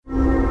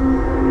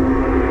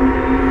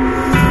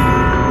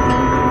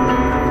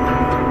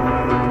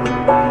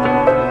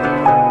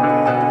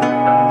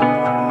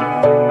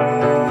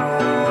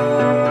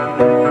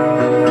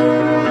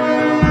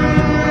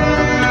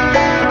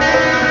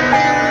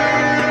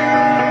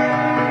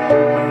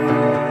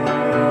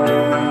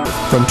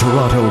From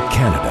Toronto,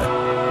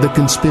 Canada, The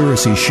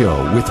Conspiracy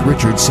Show with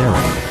Richard Serra.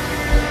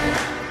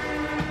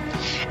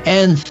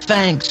 And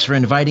thanks for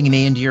inviting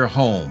me into your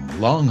home,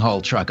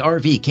 long-haul truck,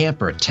 RV,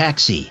 camper,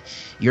 taxi,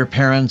 your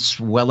parents'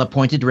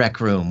 well-appointed rec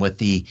room with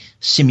the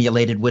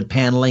simulated wood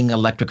paneling,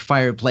 electric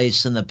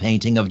fireplace, and the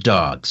painting of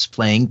dogs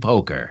playing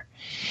poker,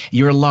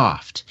 your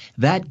loft,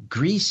 that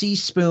greasy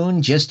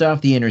spoon just off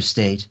the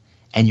interstate,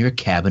 and your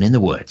cabin in the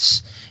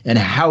woods. And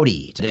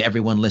howdy to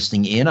everyone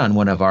listening in on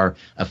one of our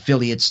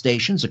affiliate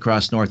stations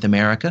across North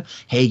America.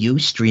 Hey, you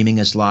streaming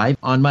us live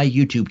on my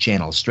YouTube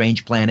channel,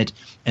 Strange Planet,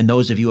 and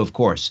those of you, of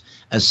course,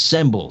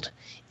 assembled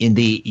in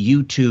the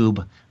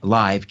YouTube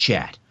live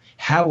chat.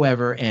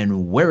 However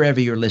and wherever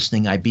you're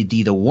listening, I bid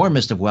thee the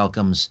warmest of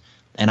welcomes,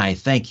 and I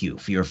thank you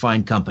for your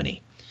fine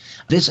company.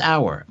 This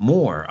hour,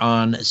 more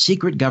on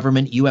secret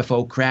government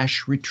UFO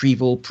crash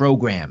retrieval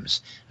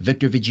programs.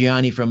 Victor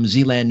Vigiani from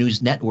Zealand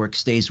News Network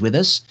stays with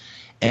us.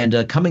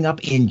 And coming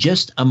up in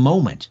just a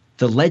moment,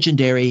 the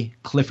legendary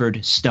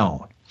Clifford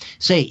Stone.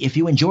 Say, if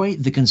you enjoy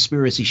The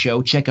Conspiracy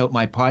Show, check out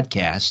my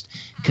podcast,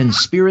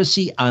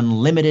 Conspiracy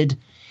Unlimited.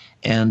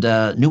 And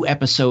new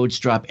episodes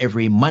drop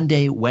every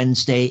Monday,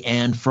 Wednesday,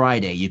 and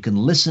Friday. You can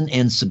listen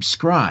and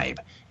subscribe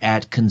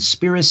at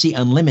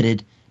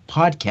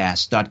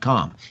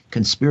conspiracyunlimitedpodcast.com,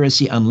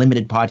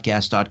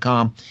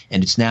 conspiracyunlimitedpodcast.com,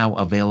 and it's now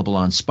available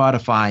on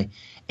Spotify.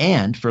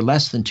 And for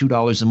less than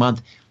 $2 a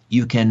month,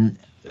 you can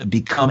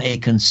become a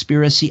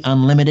Conspiracy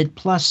Unlimited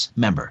Plus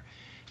member.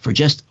 For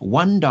just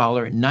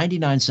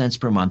 $1.99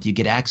 per month, you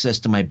get access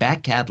to my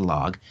back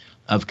catalog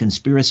of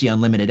Conspiracy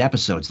Unlimited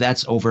episodes.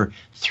 That's over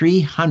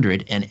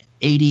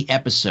 380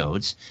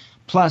 episodes.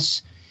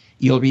 Plus,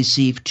 you'll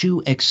receive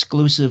 2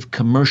 exclusive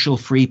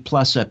commercial-free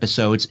Plus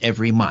episodes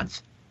every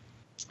month.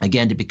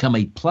 Again, to become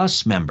a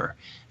Plus member,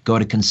 go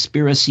to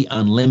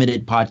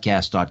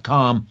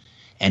conspiracyunlimitedpodcast.com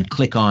and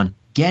click on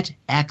Get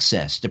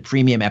Access to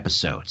Premium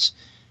Episodes.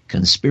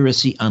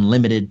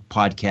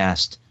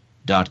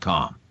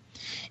 conspiracyunlimitedpodcast.com.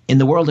 In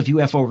the world of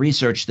UFO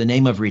research, the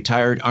name of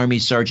retired Army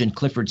Sergeant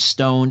Clifford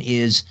Stone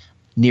is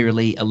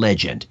nearly a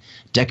legend.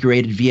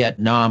 Decorated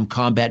Vietnam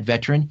combat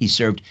veteran, he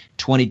served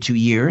 22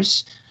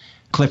 years.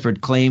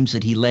 Clifford claims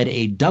that he led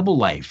a double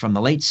life from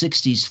the late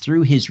 60s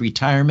through his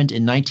retirement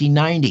in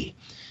 1990.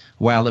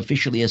 While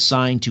officially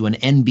assigned to an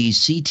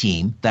NBC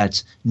team,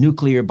 that's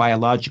Nuclear,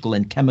 Biological,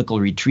 and Chemical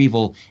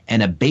Retrieval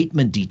and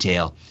Abatement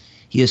Detail,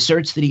 he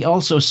asserts that he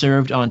also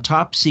served on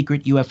top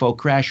secret UFO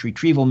crash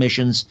retrieval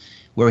missions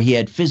where he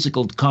had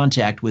physical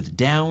contact with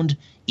downed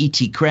ET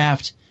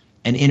craft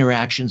and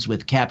interactions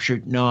with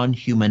captured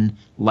non-human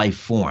life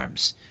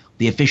forms.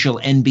 The official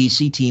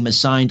NBC team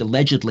assigned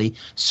allegedly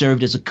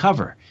served as a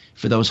cover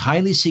for those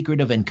highly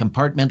secretive and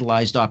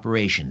compartmentalized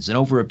operations. And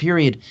over a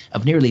period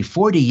of nearly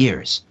 40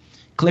 years,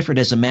 Clifford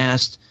has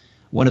amassed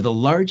one of the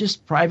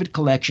largest private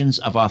collections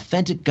of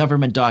authentic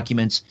government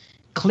documents,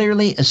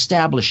 clearly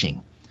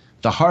establishing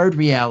the hard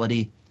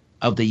reality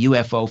of the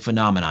UFO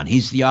phenomenon.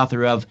 He's the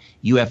author of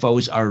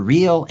UFOs Are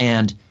Real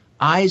and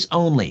Eyes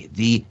Only,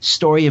 the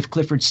story of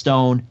Clifford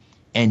Stone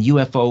and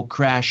UFO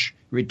crash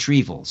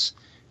retrievals.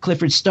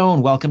 Clifford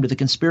Stone, welcome to The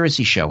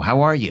Conspiracy Show. How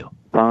are you?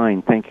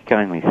 Fine. Thank you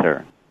kindly,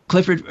 sir.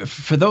 Clifford,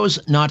 for those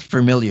not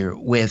familiar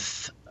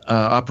with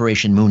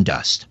Operation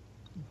Moondust,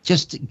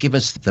 just give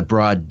us the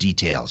broad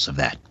details of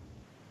that.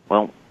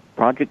 Well,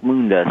 Project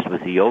Moondust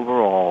was the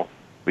overall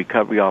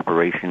recovery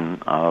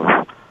operation of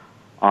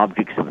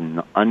objects of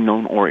an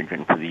unknown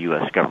origin for the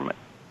U.S. government.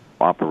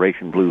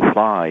 Operation Blue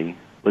Fly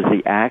was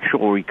the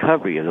actual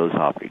recovery of those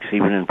objects,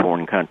 even in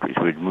foreign countries.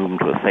 We'd move them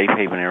to a safe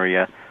haven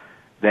area,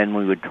 then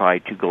we would try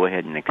to go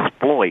ahead and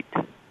exploit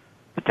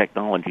the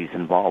technologies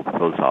involved with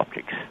those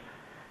objects.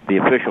 The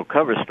official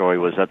cover story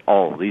was that,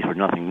 these were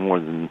nothing more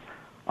than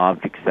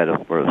objects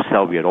that were of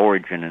Soviet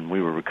origin, and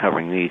we were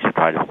recovering these to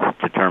try to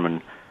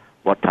determine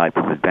what type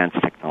of advanced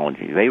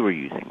technology they were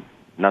using.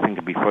 Nothing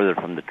could be further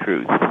from the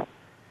truth.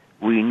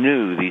 We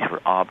knew these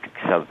were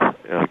objects of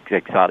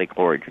exotic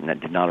origin that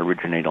did not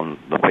originate on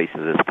the face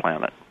of this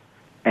planet.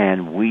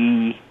 And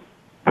we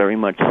very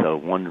much so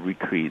wanted to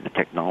retrieve the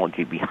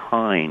technology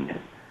behind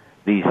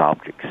these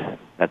objects.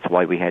 That's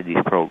why we had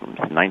these programs.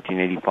 In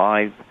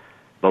 1985,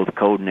 both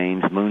code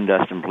names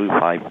Moondust and Blue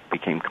Fly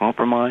became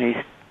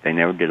compromised. They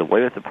never did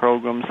away with the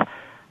programs.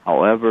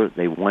 However,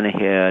 they went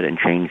ahead and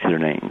changed their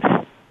names.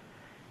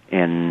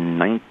 In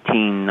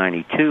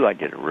 1992, I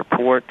did a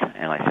report,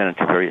 and I sent it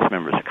to various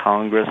members of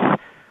Congress.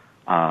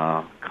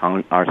 Our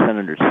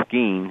Senator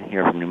Skeen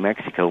here from New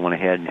Mexico went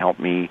ahead and helped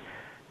me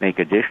make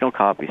additional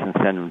copies and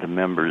send them to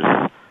members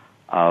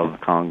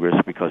of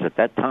Congress, because at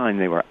that time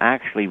they were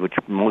actually, which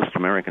most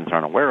Americans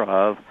aren't aware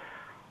of,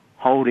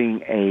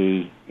 holding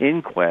an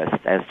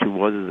inquest as to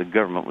whether the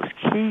government was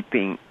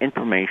keeping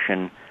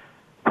information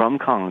from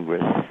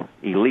Congress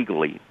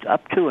illegally,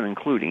 up to and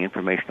including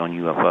information on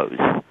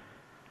UFOs.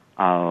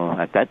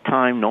 At that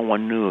time, no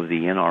one knew of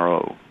the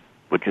NRO,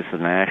 which is the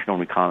National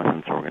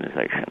Reconnaissance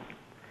Organization.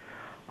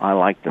 I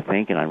like to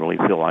think, and I really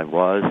feel I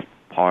was,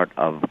 part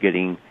of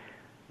getting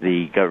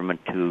the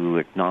government to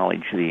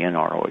acknowledge the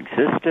NRO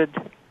existed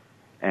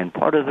And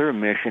part of their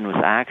mission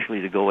was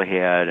actually to go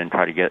ahead and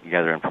try to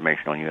gather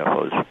information on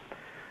UFOs.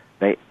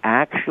 They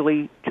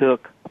actually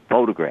took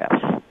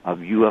photographs of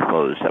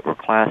UFOs that were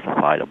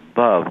classified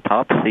above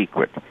top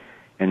secret,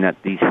 and that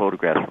these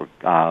photographs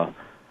were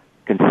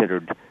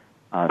considered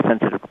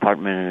sensitive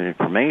compartmented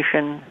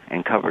information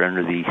and covered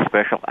under the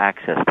special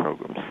access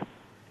programs.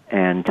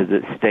 And to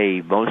this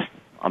day, most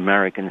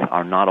Americans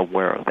are not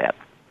aware of that.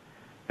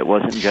 It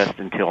wasn't just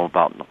until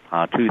about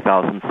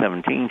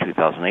 2017,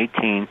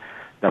 2018,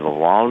 that a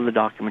lot of the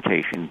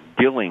documentation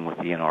dealing with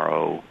the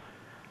NRO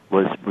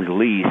was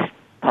released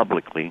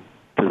publicly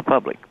to the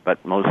public,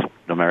 but most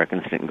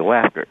Americans didn't go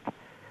after it.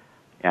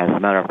 As a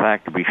matter of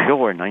fact, to be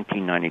sure, in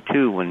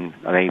 1992, when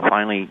they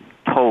finally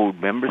told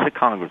members of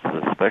Congress of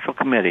the special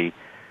committee,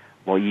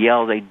 well,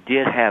 yeah, they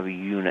did have a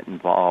unit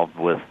involved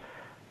with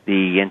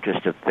the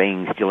interest of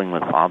things dealing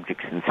with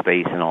objects in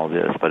space and all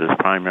this, but it's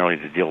primarily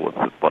to deal with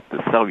what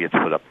the Soviets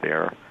put up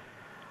there,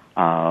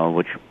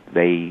 which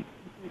they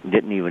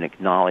didn't even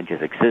acknowledge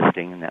as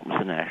existing, and that was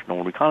the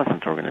National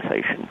Reconnaissance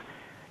Organization.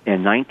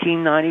 In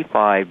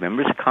 1995,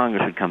 members of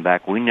Congress would come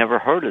back, we never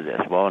heard of this.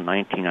 Well, in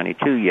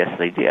 1992, yes,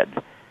 they did.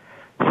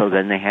 So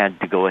then they had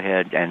to go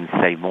ahead and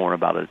say more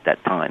about it at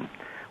that time,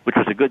 which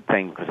was a good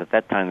thing, because at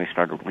that time they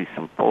started to release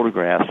some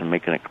photographs and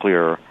making it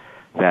clear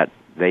that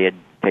they had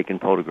taken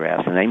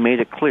photographs, and they made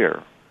it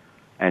clear.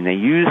 And they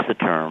used the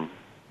term,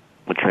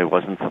 which they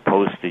wasn't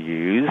supposed to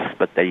use,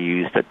 but they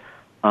used it,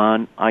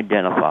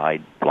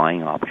 unidentified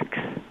flying objects.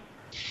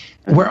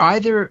 Were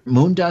either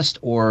Moondust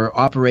or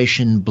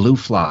Operation Blue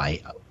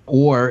Fly,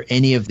 or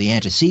any of the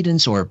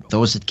antecedents or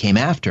those that came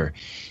after,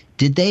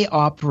 did they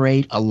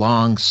operate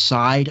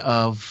alongside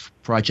of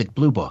Project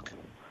Blue Book?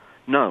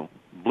 No.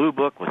 Blue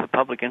Book was a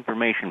public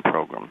information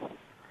program.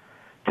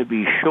 To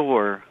be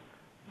sure,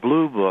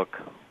 Blue Book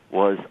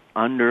was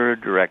under a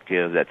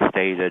directive that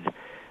stated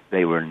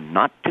they were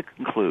not to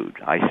conclude,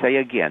 I say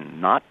again,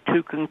 not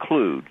to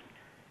conclude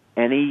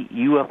any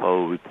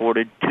UFO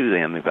reported to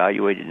them,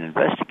 evaluated and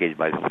investigated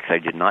by them, which they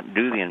did not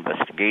do the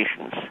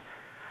investigations,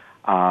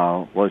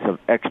 was of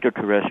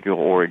extraterrestrial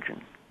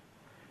origin.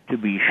 To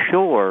be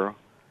sure,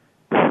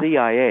 the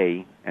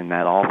CIA and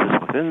that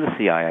office within the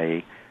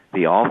CIA,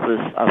 the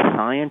Office of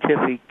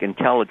Scientific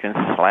Intelligence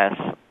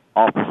 /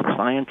 Office of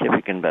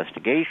Scientific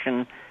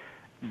Investigation,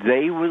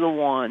 they were the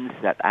ones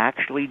that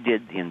actually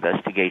did the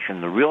investigation,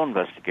 the real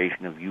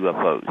investigation of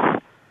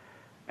UFOs.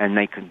 And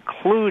they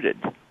concluded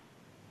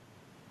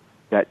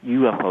that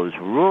UFOs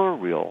were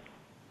real,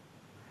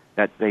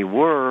 that they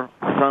were,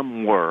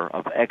 some were,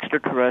 of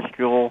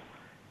extraterrestrial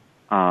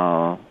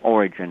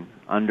origin,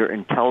 under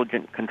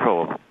intelligent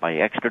control by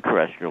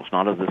extraterrestrials,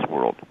 not of this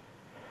world.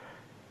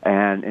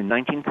 And in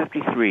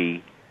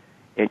 1953,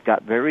 it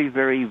got very,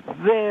 very,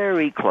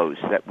 very close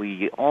that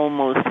we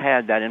almost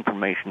had that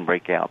information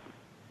break out.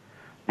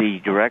 The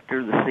director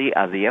of the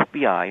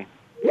FBI,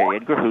 J.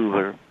 Edgar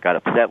Hoover, got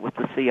upset with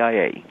the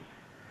CIA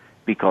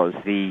because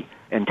the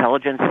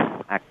Intelligence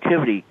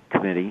Activity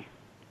Committee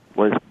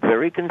was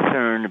very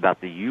concerned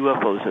about the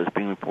UFOs that was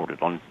being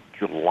reported. On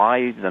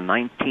July the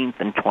 19th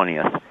and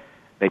 20th,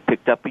 they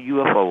picked up a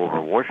UFO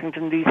over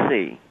Washington,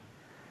 D.C.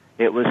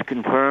 It was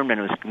confirmed and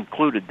it was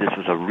concluded this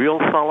was a real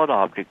solid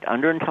object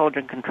under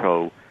intelligent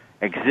control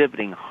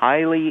exhibiting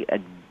highly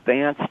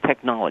advanced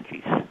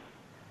technologies.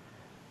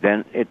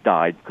 Then it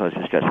died because it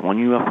was just one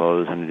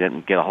UFO and it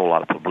didn't get a whole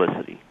lot of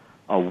publicity.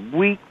 A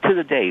week to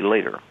the day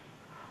later,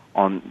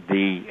 on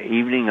the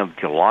evening of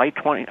July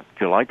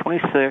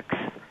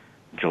 26th,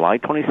 July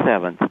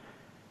 27th,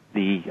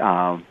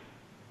 the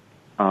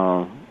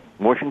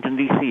Washington,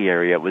 D.C.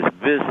 area was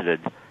visited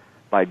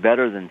by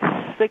better than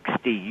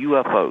 60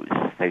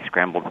 UFOs. They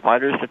scrambled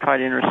fighters to try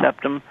to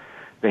intercept them.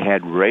 They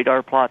had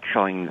radar plots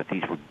showing that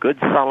these were good,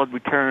 solid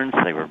returns.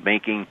 They were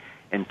making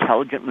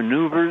intelligent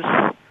maneuvers.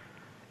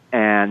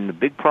 And the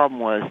big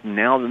problem was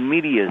now the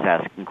media is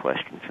asking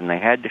questions, and they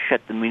had to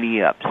shut the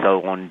media up.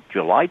 So on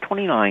July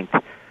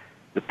 29th,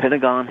 the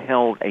Pentagon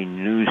held a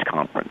news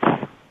conference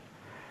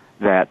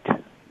that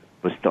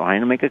was trying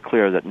to make it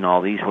clear that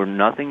no, these were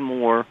nothing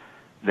more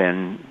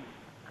than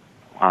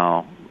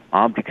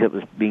objects that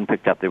was being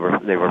picked up. They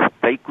were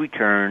fake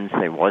returns.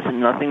 There wasn't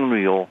nothing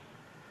real,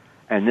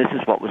 and this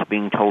is what was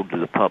being told to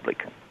the public.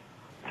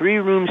 3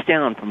 rooms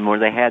down from where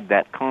they had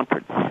that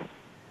conference,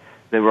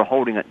 they were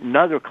holding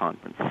another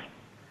conference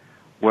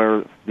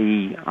where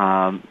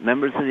the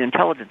members of the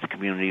intelligence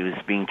community was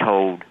being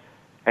told,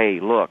 hey,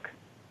 look,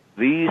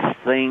 these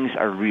things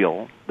are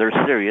real. They're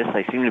serious.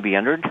 They seem to be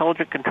under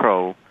intelligent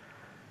control.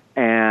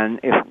 And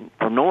if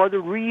for no other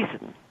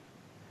reason,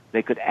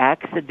 they could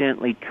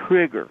accidentally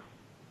trigger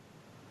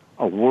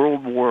a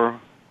world war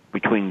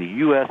between the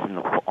U.S. and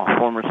the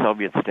former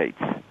Soviet states.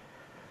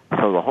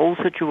 So the whole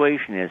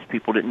situation is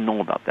people didn't know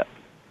about that.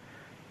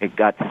 It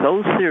got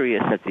so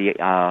serious that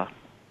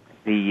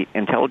the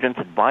Intelligence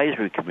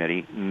Advisory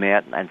Committee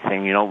met and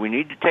saying, you know, we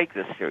need to take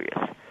this serious.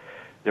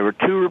 There were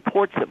 2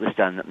 reports that was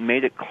done that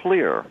made it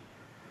clear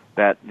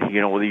that,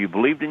 you know, whether you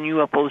believed in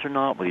UFOs or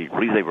not, whether you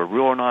believed they were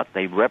real or not,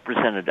 they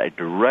represented a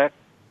direct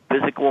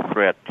physical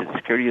threat to the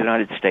security of the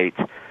United States,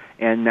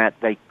 and that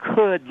they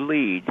could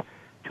lead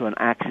to an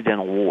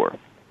accidental war.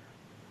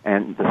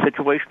 And the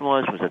situation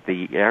was that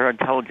the Air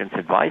Intelligence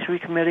Advisory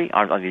Committee,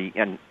 or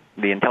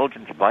the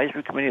Intelligence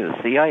Advisory Committee of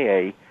the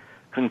CIA,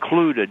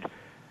 concluded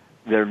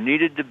there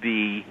needed to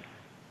be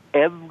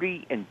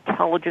every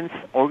intelligence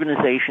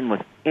organization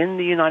within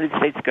the United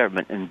States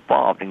government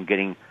involved in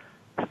getting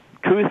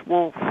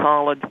truthful,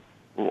 solid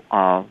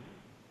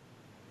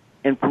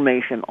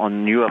information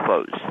on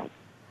UFOs,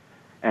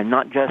 and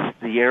not just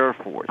the Air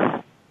Force,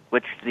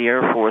 which the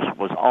Air Force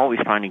was always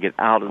trying to get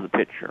out of the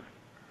picture.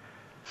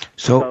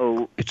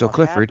 So what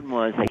Clifford, happened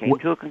was they came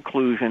to a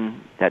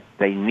conclusion that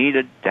they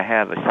needed to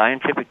have a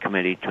scientific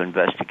committee to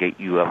investigate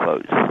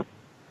UFOs.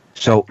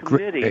 So,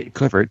 committee,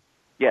 Clifford,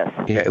 yes.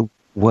 Yeah,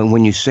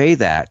 when you say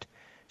that,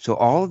 so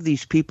all of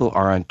these people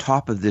are on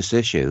top of this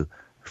issue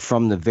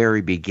from the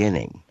very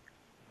beginning,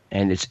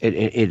 and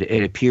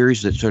it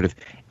appears that sort of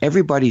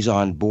everybody's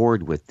on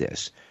board with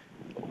this.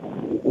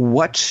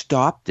 What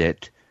stopped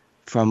it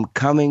from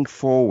coming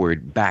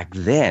forward back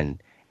then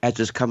as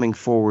it's coming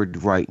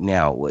forward right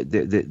now?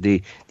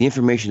 The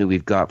information that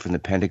we've got from the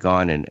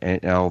Pentagon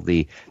and all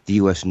the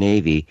U.S.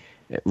 Navy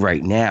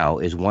right now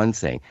is one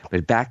thing.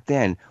 But back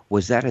then,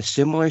 was that a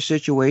similar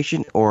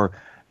situation, or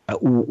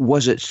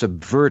was it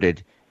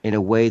subverted in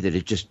a way that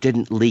it just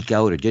didn't leak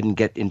out or didn't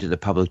get into the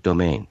public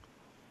domain?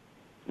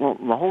 Well,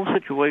 the whole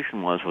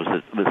situation was that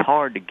it was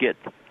hard to get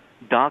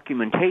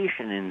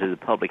documentation into the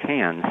public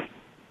hands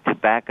to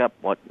back up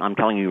what I'm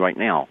telling you right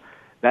now.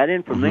 That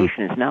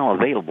information is now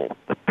available,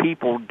 but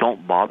people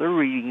don't bother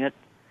reading it,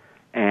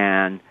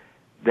 and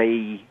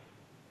they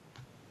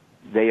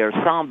are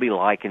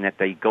zombie-like in that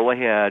they go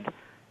ahead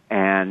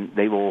and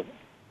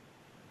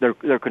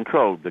they're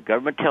controlled. The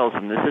government tells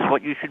them this is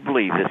what you should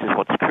believe, this is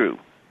what's true,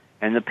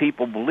 and the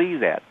people believe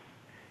that.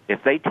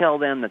 If they tell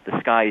them that the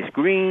sky is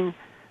green,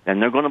 then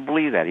they're going to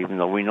believe that, even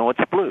though we know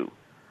it's blue.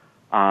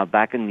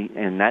 Back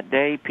in that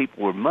day,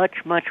 people were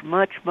much, much,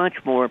 much, much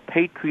more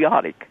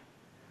patriotic.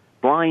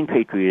 Blind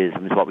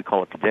patriotism is what we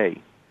call it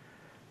today.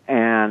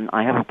 And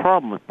I have a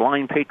problem with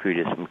blind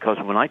patriotism because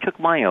when I took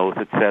my oath,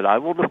 it said, I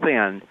will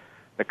defend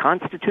the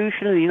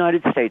Constitution of the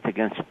United States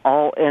against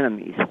all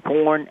enemies,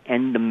 foreign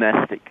and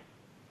domestic.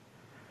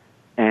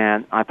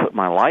 And I put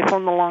my life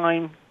on the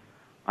line.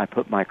 I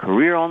put my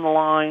career on the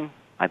line.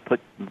 I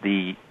put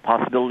the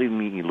possibility of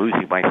me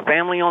losing my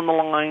family on the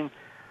line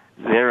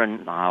there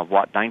in,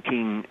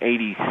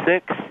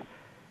 1986,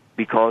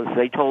 because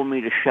they told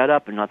me to shut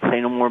up and not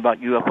say no more about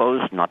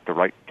UFOs, not to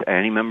write to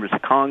any members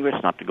of Congress,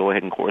 not to go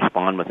ahead and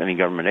correspond with any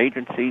government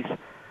agencies.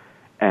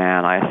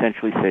 And I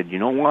essentially said, you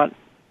know what?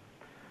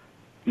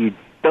 You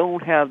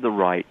don't have the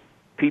right.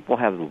 People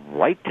have the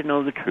right to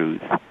know the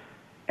truth,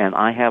 and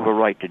I have a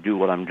right to do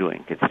what I'm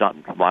doing. It's not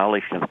a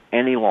violation of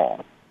any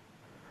law.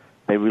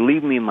 They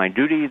relieved me of my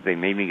duty. They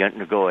made me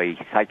undergo a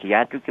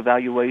psychiatric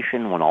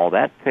evaluation. When all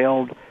that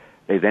failed,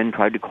 they then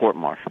tried to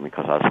court-martial me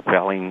because I was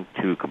failing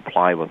to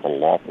comply with a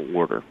lawful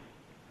order.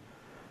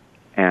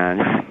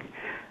 And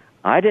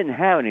I didn't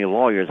have any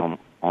lawyers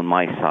on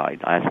my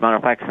side. As a matter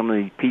of fact, some of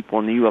the people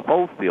in the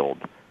UFO field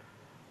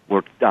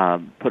were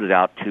put it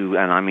out to,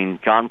 and I mean,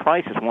 John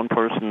Price is one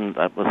person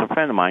that was a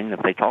friend of mine.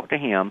 If they talked to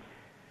him,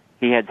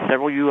 he had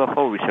several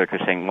UFO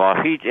researchers saying, well,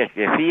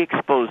 if he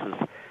exposes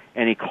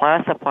any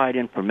classified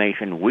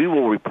information, we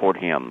will report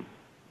him.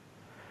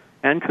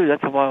 And true,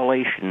 that's a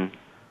violation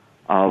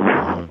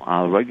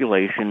of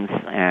regulations,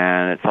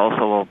 and it's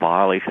also a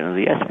violation of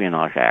the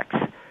Espionage Acts.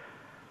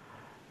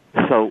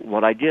 So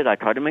what I did, I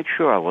tried to make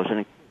sure I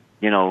wasn't,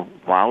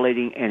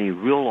 violating any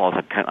real laws.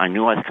 I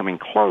knew I was coming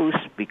close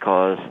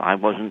because I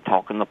wasn't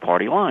talking the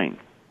party line.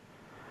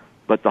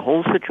 But the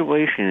whole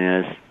situation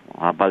is,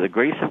 by the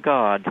grace of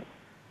God,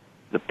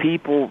 the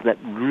people that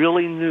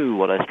really knew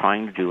what I was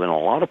trying to do, and a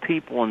lot of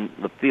people in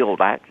the field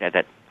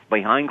that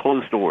behind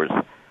closed doors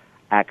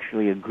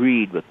actually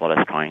agreed with what I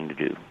was trying to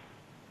do.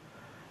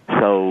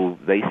 So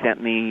they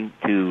sent me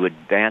to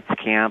advance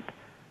camp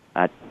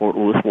at Fort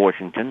Lewis,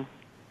 Washington,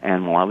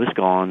 and while I was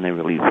gone, they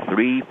relieved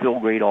 3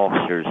 field grade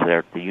officers there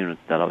at the unit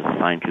that I was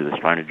assigned to that's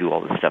trying to do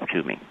all this stuff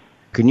to me.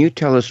 Can you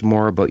tell us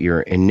more about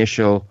your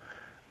initial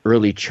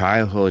early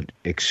childhood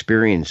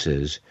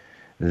experiences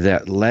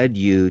that led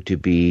you to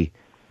be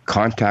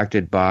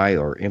contacted by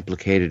or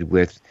implicated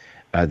with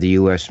the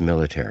U.S.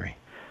 military?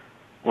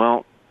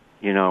 Well,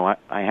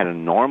 I had a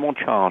normal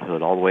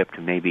childhood all the way up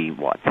to maybe,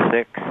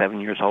 6, 7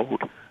 years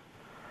old.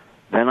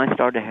 Then I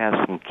started to have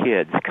some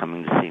kids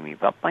coming to see me,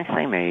 about my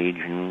same age,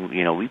 and,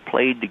 we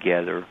played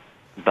together.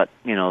 But,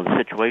 the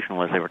situation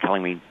was they were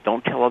telling me,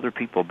 don't tell other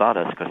people about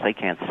us because they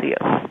can't see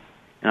us.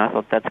 And I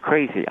thought, that's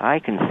crazy. I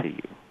can see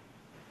you.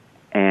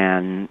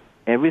 And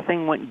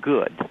everything went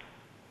good,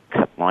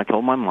 except when I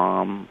told my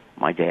mom,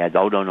 my dad,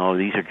 oh, no,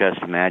 these are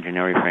just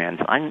imaginary friends.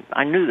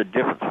 I knew the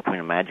difference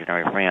between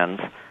imaginary friends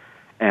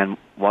and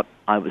what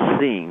I was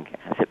seeing,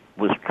 as it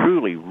was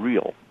truly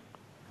real.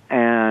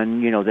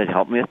 And, they'd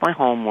help me with my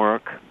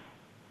homework,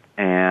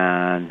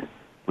 and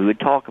we would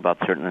talk about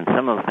certain, and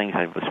some of the things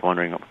I was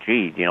wondering,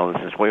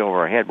 this is way over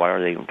our head. Why are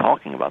they even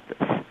talking about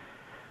this?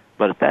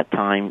 But at that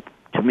time,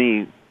 to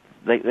me,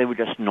 they were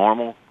just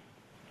normal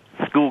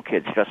school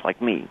kids, just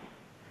like me.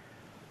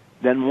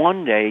 Then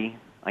one day,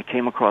 I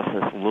came across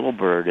this little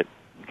bird. It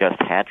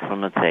just hatched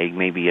from its egg,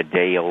 maybe a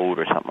day old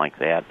or something like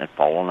that. It had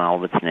fallen out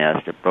of its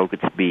nest. It broke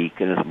its beak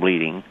and it's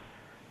bleeding.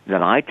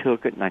 Then I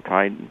took it and I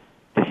tried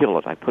to heal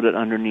it. I put it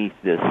underneath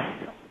this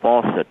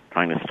faucet,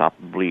 trying to stop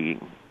the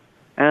bleeding.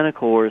 And, of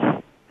course,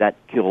 that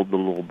killed the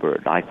little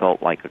bird. I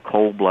felt like a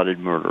cold-blooded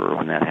murderer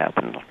when that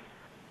happened.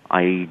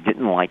 I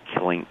didn't like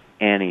killing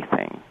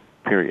anything,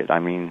 period. I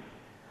mean,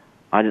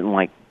 I didn't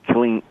like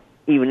killing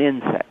even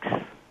insects.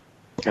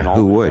 And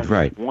who would,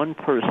 right? One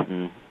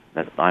person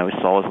that I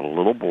saw as a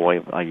little boy,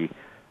 a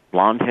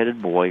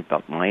blonde-headed boy,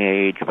 about my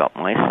age, about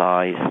my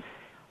size,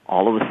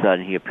 all of a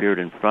sudden he appeared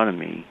in front of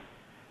me,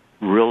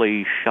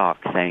 really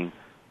shocked, saying,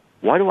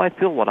 "Why do I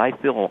feel what I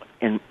feel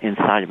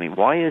inside of me?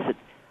 Why is it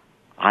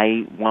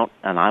I want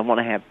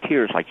to have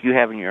tears like you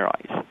have in your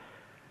eyes?"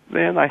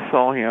 Then I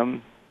saw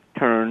him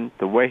turn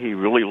the way he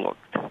really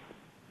looked,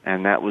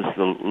 and that was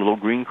the little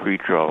green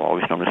creature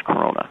always known as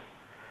Corona.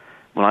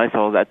 When I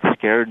saw that,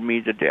 scared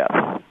me to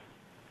death,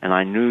 and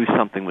I knew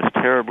something was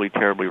terribly,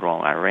 terribly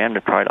wrong. I ran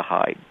to try to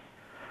hide,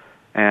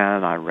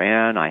 and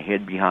I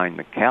hid behind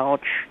the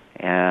couch,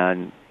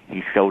 and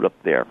he showed up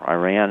there. I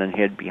ran and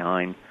hid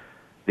behind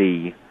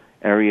the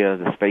area,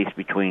 the space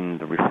between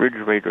the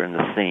refrigerator and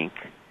the sink,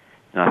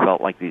 and I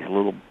felt like these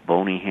little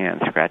bony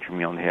hands scratching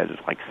me on the head.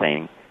 It's like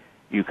saying,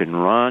 "You can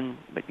run,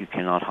 but you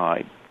cannot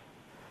hide."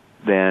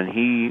 Then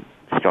he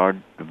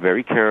started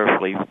very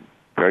carefully,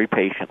 very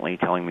patiently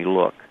telling me,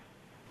 "Look,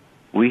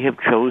 we have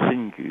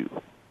chosen you,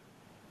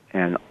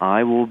 and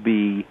I will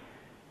be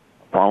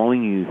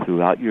following you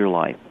throughout your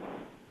life.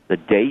 The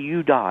day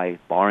you die,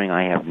 barring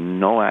I have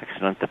no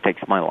accident that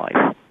takes my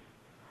life,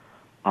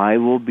 I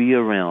will be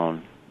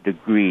around to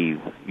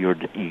grieve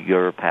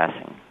your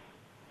passing.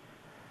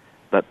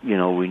 But,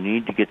 we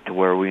need to get to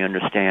where we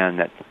understand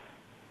that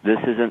this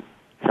isn't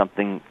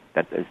something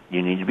that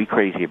you need to be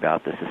crazy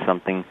about. This is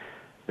something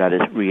that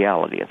is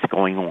reality. It's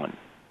going on."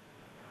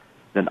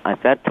 Then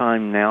at that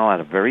time now, at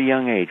a very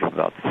young age,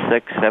 about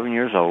 6, 7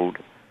 years old,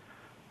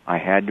 I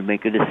had to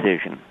make a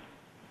decision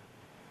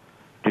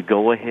to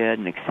go ahead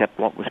and accept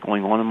what was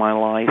going on in my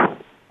life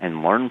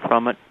and learn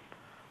from it,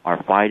 or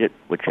fight it,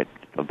 which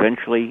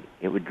eventually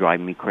it would drive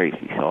me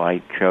crazy. So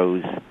I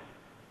chose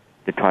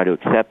to try to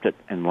accept it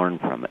and learn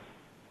from it.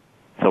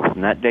 So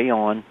from that day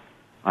on,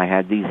 I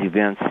had these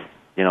events,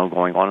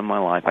 going on in my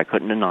life. I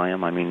couldn't deny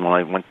them. I mean, when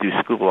I went through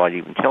school, I'd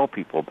even tell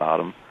people about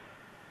them.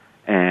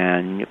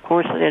 And, of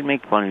course, they'd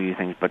make fun of these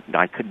things, but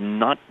I could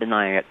not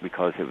deny it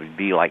because it would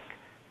be like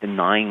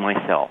denying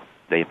myself.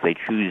 If they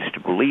choose to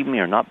believe me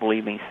or not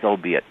believe me, so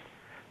be it.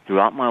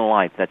 Throughout my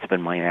life, that's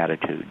been my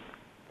attitude.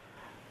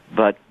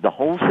 But the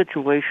whole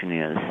situation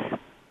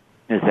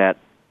is that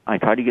I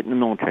tried to get in the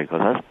military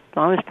because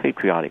I was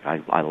patriotic.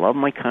 I love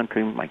my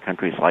country. My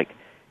country's like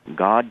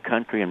God,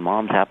 country, and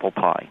mom's apple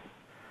pie.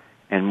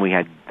 And we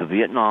had the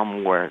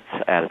Vietnam War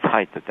at its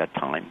height at that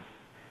time.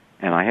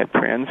 And I had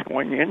friends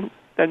going in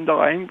and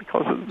dying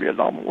because of the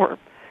Vietnam War.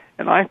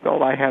 And I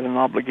felt I had an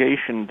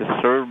obligation to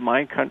serve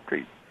my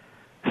country.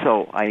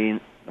 So I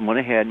went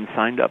ahead and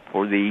signed up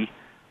for they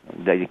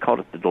called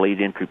it the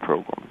delayed entry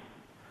program.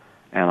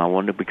 And I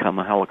wanted to become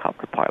a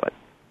helicopter pilot.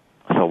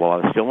 So while I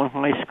was still in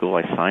high school,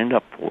 I signed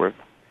up for it.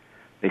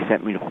 They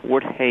sent me to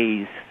Fort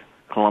Hays,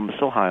 Columbus,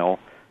 Ohio,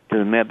 to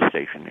the MEB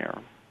station there.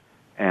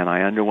 And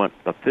I underwent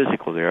a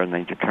physical there, and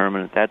they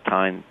determined at that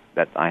time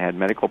that I had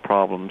medical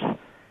problems,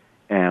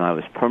 and I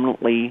was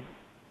permanently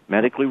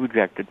medically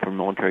rejected from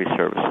military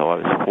service, so I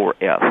was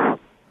 4F.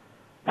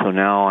 So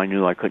now I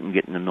knew I couldn't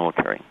get in the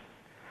military.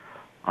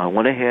 I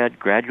went ahead,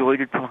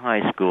 graduated from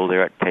high school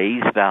there at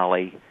Teays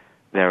Valley,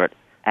 there at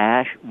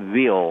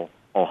Asheville,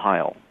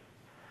 Ohio.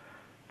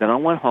 Then I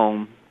went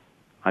home.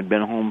 I'd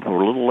been home for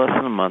a little less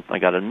than a month. I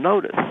got a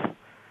notice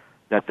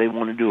that they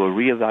want to do a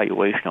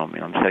reevaluation on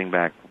me. I'm sitting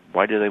back,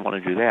 why do they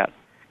want to do that?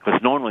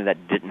 Because normally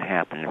that didn't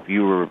happen. If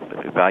you were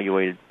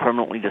evaluated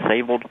permanently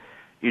disabled,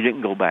 you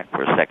didn't go back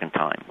for a second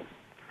time.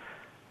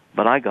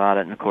 But I got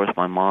it, and of course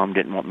my mom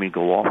didn't want me to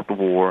go off to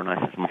war, and I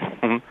said,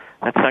 "Mom,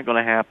 that's not going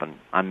to happen.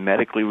 I'm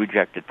medically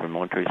rejected from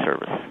military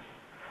service."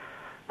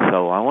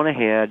 So I went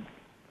ahead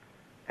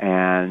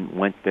and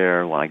went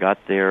there. When I got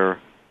there,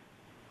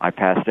 I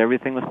passed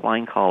everything with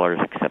flying colors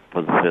except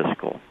for the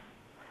physical.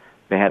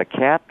 They had a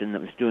captain that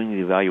was doing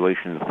the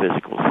evaluation of the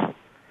physicals,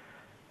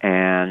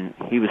 and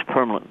he was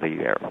permanently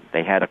there.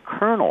 They had a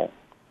colonel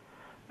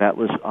that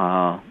was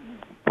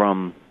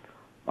from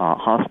a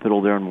hospital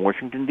there in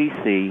Washington,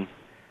 D.C.,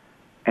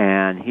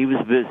 and he was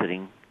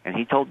visiting, and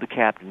he told the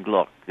captain,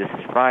 "Look, this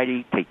is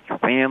Friday, take your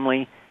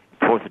family,"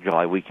 4th of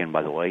July weekend,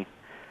 by the way,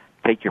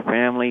 "take your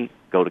family,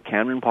 go to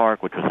Camden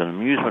Park," which was an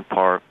amusement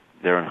park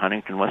there in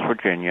Huntington, West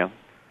Virginia.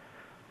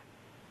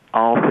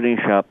 "I'll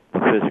finish up the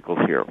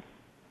physicals here."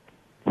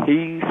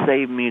 He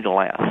saved me to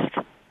last.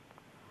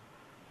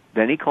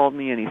 Then he called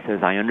me and he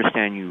says, "I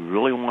understand you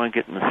really want to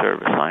get in the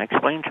service." And I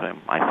explained to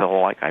him, I felt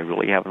like I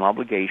really have an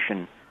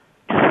obligation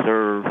to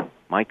serve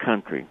my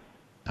country.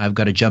 I've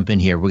got to jump in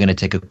here. We're going to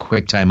take a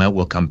quick time out.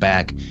 We'll come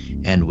back,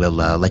 and we'll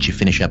let you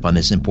finish up on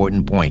this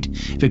important point.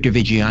 Victor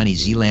Viggiani,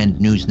 Zealand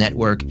News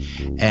Network,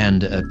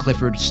 and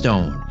Clifford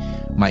Stone,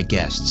 my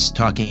guests,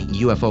 talking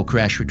UFO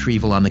crash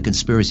retrieval on The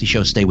Conspiracy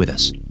Show. Stay with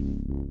us.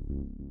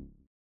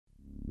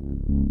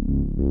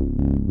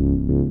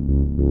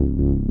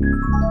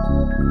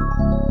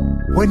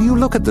 When you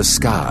look at the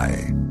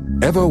sky,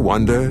 ever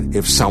wonder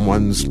if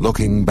someone's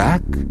looking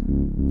back?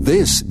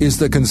 This is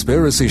The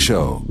Conspiracy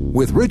Show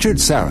with Richard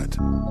Serrett.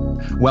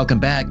 Welcome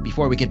back.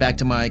 Before we get back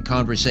to my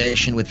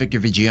conversation with Victor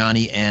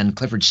Viggiani and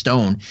Clifford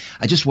Stone,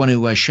 I just want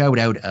to shout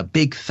out a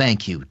big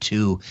thank you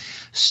to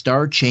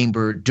Star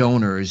Chamber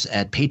donors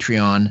at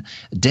Patreon,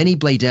 Denny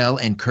Bladell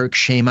and Kirk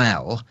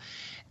Shamal.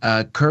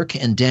 Kirk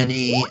and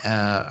Denny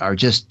are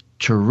just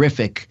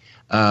terrific,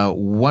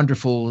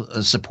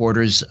 wonderful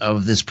supporters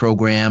of this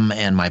program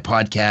and my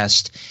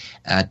podcast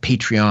at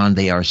Patreon.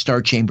 They are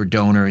Star Chamber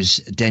donors,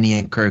 Denny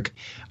and Kirk.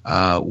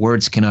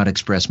 Words cannot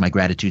express my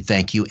gratitude.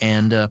 Thank you.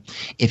 And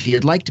if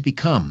you'd like to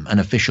become an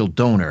official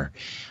donor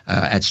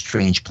at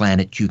Strange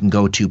Planet, you can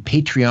go to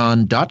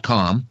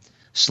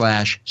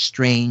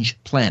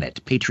patreon.com/Strange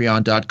Planet.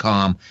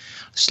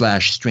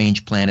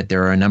 Patreon.com/Strange Planet.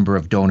 There are a number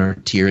of donor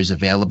tiers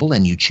available,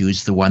 and you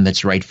choose the one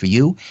that's right for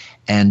you.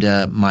 And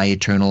my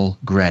eternal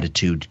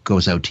gratitude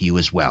goes out to you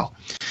as well.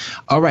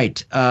 All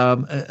right,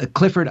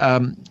 Clifford, I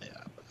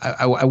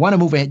want to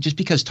move ahead just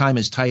because time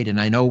is tight, and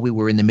I know we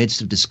were in the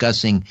midst of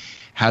discussing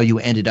how you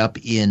ended up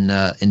in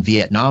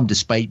Vietnam,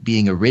 despite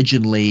being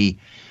originally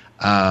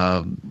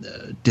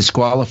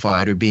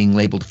disqualified or being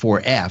labeled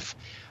 4F.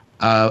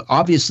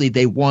 Obviously,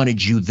 they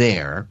wanted you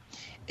there,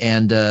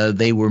 and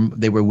they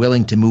were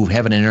willing to move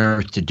heaven and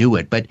earth to do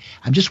it. But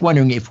I'm just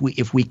wondering if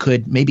we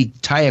could maybe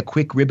tie a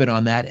quick ribbon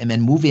on that, and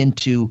then move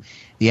into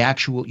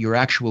your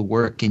actual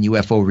work in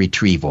UFO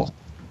retrieval.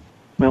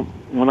 Well,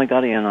 when I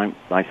got in, I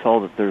saw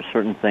that there were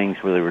certain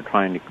things where they were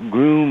trying to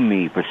groom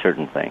me for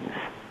certain things.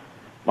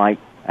 Like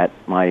at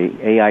my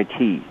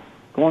AIT,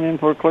 going in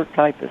for a clerk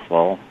typist.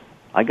 Well,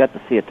 I got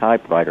to see a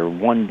typewriter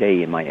one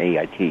day in my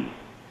AIT,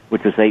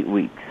 which was 8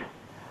 weeks.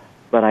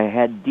 But I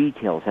had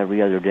details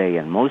every other day,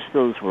 and most of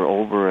those were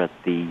over at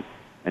the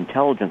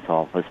intelligence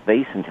office,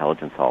 base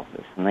intelligence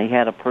office. And they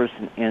had a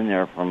person in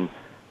there from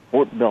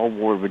Fort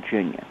Belvoir,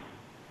 Virginia.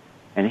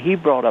 And he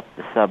brought up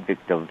the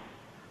subject of,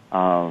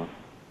 how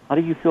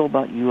do you feel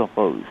about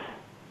UFOs?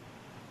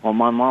 Well,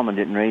 my mama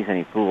didn't raise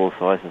any fools,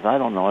 so I says, I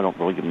don't know. I don't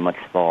really give them much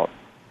thought.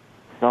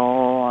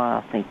 So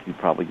I think you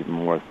probably give them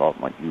more thought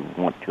than what you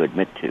want to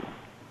admit to.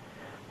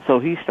 So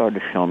he started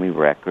to show me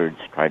records,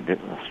 started to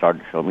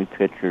show me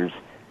pictures,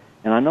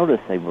 and I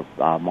noticed they were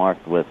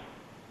marked with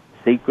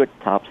secret,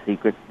 top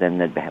secret, then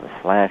they'd have a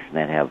slash, and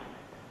they'd have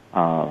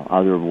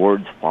other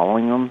words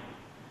following them,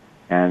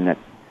 and at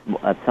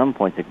some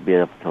points it could be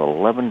up to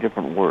 11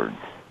 different words.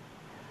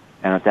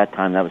 And at that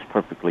time, that was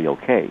perfectly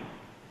okay.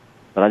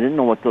 But I didn't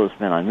know what those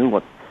meant. I knew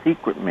what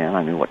secret meant.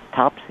 I knew what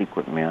top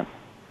secret meant.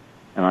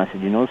 And I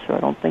said, sir, I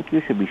don't think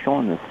you should be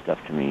showing this stuff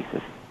to me. He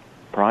says,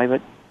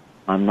 private,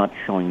 I'm not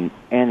showing you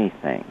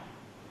anything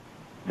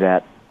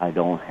that I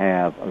don't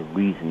have a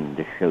reason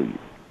to show you.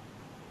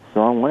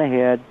 So I went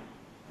ahead,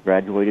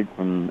 graduated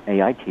from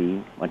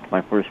AIT, went to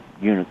my first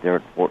unit there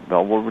at Fort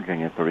Belvoir,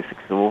 Virginia,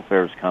 36 Civil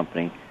Affairs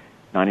Company,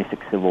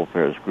 96 Civil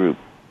Affairs Group.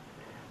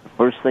 The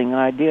first thing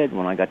I did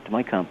when I got to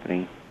my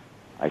company,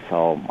 I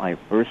saw my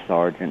First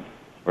Sergeant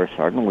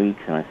Weeks,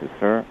 and I said,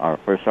 sir, our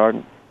First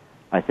Sergeant,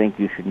 I think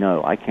you should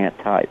know, I can't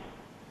type,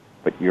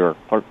 but you're a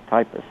clerk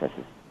typist. I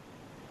said,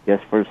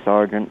 yes, First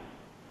Sergeant,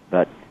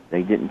 but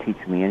they didn't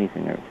teach me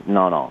anything there. He said,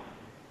 no,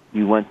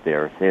 you went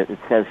there. It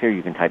says here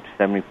you can type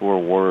 74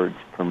 words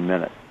per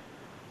minute.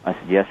 I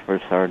said, yes,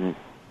 First Sergeant.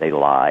 They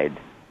lied.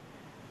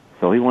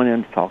 So he went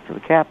in to talk to the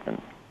captain.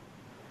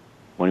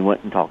 When he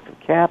went and talked to the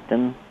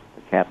captain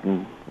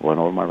went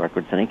over my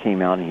records, and he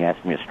came out and he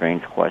asked me a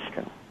strange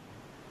question.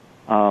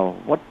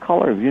 What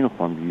color of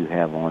uniform do you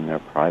have on there,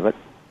 Private?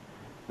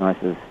 And I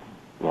says,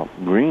 well,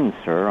 green,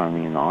 sir. I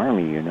mean, the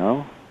Army, He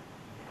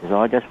says,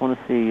 I just want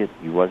to see if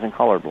you wasn't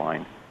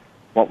colorblind.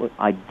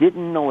 I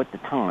didn't know at the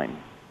time.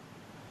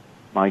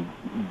 My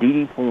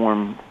DD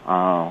Form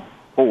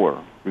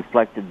 4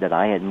 reflected that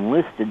I had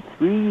enlisted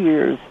 3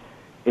 years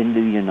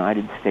into the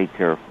United States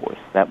Air Force.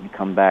 That would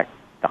come back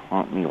to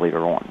haunt me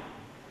later on.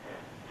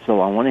 So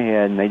I went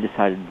ahead, and they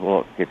decided,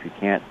 well, if you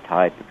can't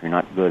type, if you're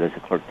not good as a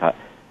clerk type,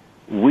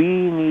 we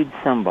need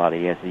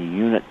somebody as a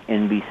unit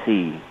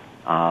NBC,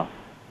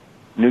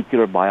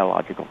 nuclear,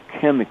 biological,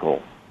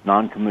 chemical,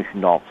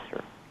 non-commissioned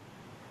officer,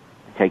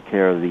 to take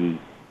care of the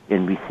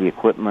NBC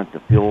equipment, the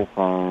fuel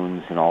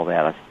phones, and all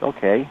that. I said,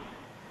 okay.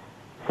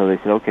 So they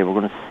said, okay, we're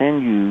going to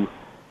send you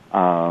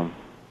to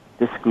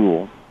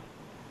school,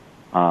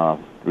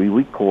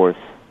 3-week course,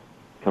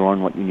 to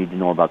learn what you need to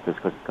know about this,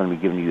 because it's going to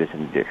be given to you as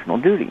an additional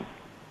duty.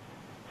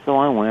 So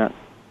I went,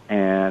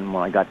 and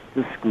when I got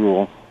to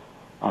school,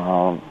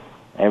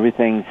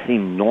 everything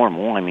seemed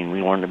normal. I mean,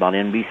 we learned about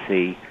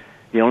NBC.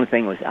 The only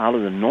thing that was out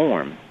of the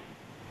norm,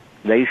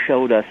 they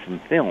showed us some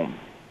film,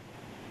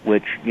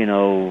 which,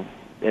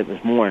 it was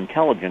more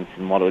intelligence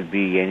than what it would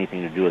be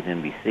anything to do with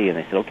NBC. And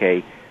they said,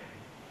 okay,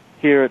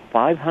 here at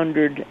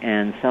 500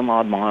 and some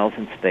odd miles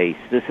in space,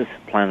 this is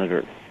planet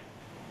Earth.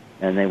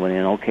 And they went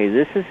in, okay,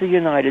 this is the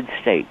United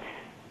States.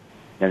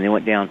 Then they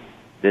went down,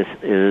 this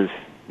is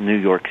New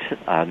York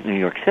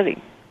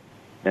City.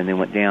 Then they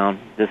went down,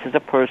 this is a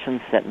person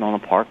sitting on a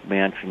park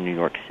bench in New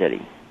York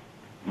City,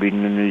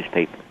 reading the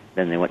newspaper.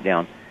 Then they went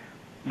down,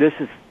 this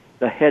is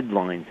the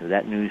headlines of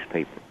that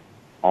newspaper.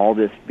 All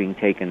this being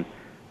taken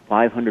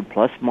 500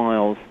 plus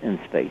miles in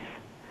space.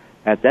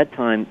 At that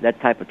time, that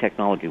type of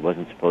technology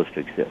wasn't supposed to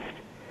exist.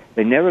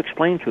 They never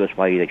explained to us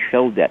why they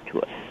showed that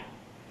to us.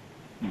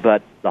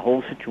 But the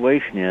whole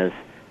situation is,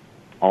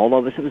 all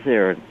of us that was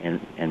there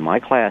in my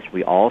class,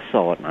 we all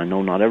saw it, and I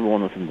know not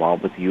everyone was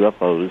involved with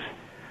UFOs,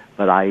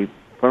 but I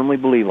firmly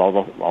believe,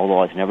 although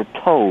I was never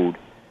told,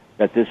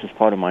 that this was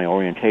part of my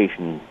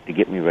orientation to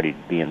get me ready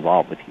to be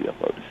involved with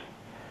UFOs.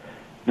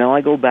 Now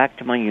I go back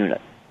to my unit.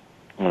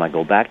 When I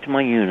go back to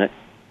my unit,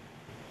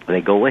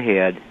 they go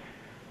ahead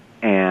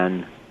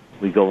and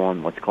we go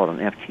on what's called an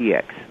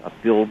FTX, a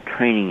field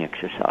training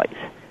exercise,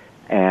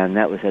 and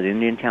that was at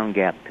Indiantown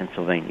Gap,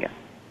 Pennsylvania.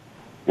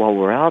 While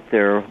we're out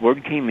there,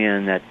 word came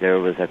in that there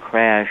was a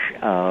crash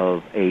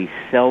of a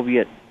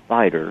Soviet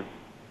fighter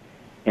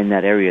in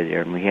that area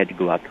there, and we had to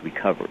go out to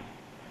recover.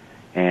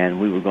 And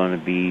we were going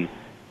to be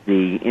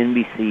the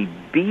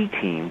NBC B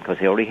team, because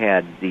they already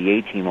had the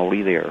A team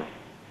already there,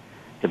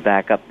 to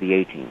back up the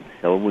A team.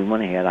 So we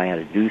went ahead. I had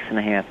a deuce and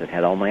a half that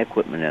had all my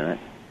equipment in it,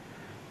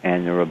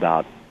 and there were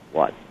about,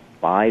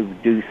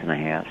 5 deuce and a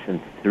halves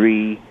and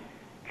 3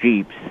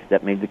 Jeeps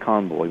that made the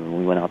convoy when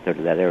we went out there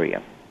to that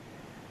area.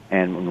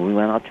 And when we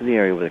went out to the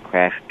area where the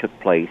crash took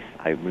place,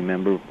 I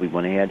remember we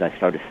went ahead, I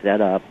started to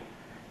set up,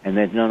 and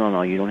they said,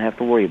 no, you don't have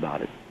to worry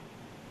about it.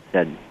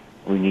 Said,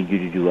 we need you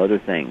to do other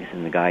things.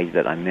 And the guys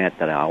that I met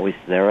that I always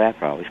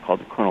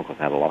called the colonel because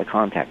I had a lot of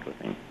contact with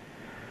him.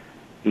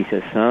 He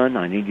says, son,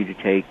 I need you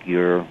to take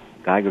your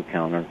Geiger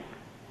counter,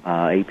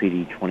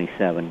 APD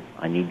 27.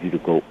 I need you to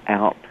go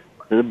out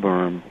to the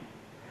berm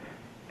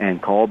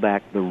and call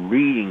back the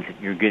readings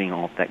that you're getting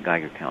off that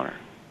Geiger counter.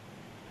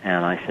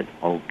 And I said,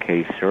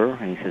 okay, sir.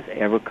 And he says,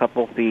 every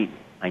couple of feet,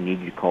 I need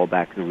you to call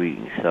back the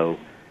readings. So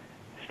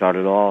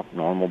started off,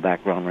 normal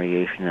background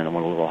radiation, and I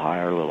went a little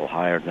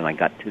higher. Then I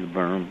got to the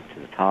berm,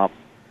 to the top,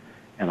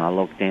 and I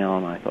looked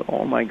down, and I thought,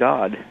 oh, my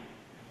God,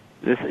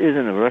 this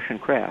isn't a Russian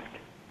craft.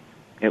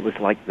 It was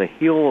like the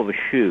heel of a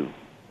shoe,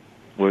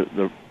 where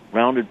the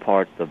rounded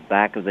part, the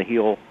back of the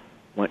heel,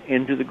 went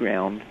into the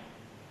ground,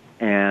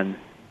 and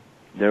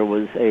there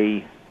was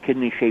a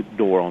kidney-shaped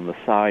door on the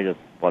side of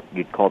what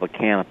you'd call the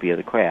canopy of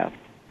the craft.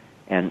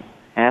 And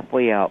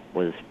halfway out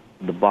was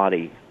the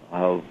body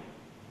of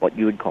what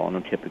you would call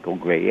a typical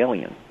gray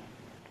alien.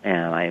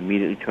 And I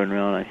immediately turned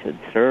around and I said,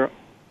 sir,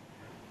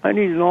 I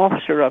need an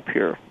officer up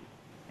here.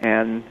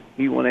 And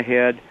he went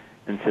ahead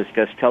and says,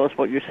 just tell us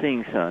what you're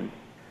seeing, son.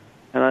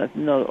 And I said,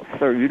 no,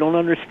 sir, you don't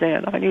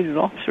understand. I need an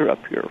officer up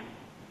here.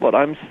 What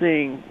I'm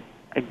seeing,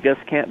 it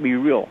just can't be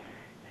real.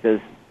 He says,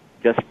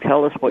 just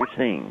tell us what you're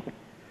seeing.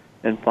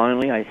 And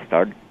finally, I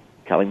started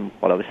telling him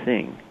what I was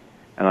seeing.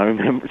 And I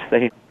remember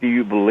saying, do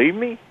you believe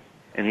me?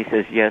 And he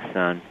says, yes,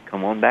 son,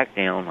 come on back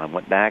down. I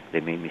went back. They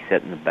made me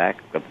sit in the back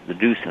of the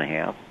deuce and a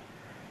half.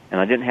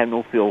 And I didn't have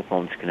no field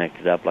phones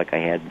connected up like I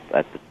had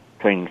at the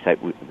training site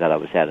that I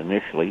was at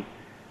initially.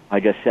 I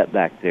just sat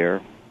back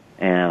there,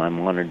 and I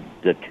monitored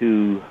the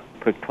 2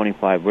 Prick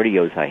 25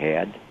 radios I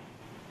had.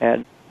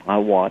 And I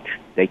watched.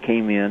 They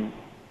came in.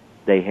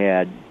 They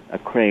had a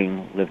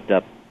crane lift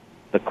up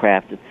the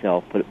craft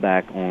itself, put it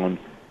back on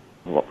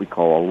what we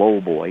call a low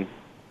boy,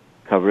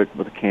 cover it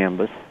with a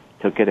canvas,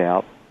 took it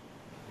out.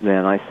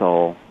 Then I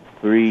saw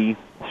 3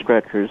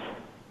 stretchers,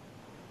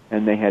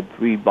 and they had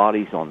 3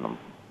 bodies on them.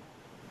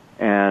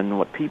 And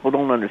what people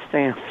don't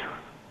understand,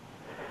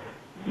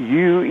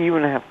 you,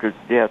 even after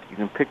death, you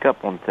can pick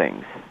up on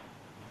things.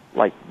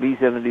 Like these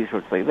entities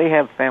would say, they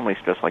have families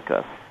just like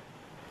us.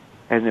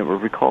 And they were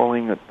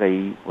recalling that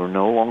they were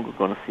no longer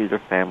going to see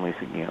their families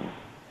again.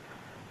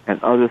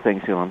 And other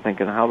things, I'm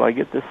thinking, how do I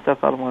get this stuff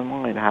out of my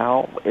mind?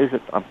 How is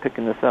it I'm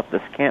picking this up?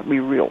 This can't be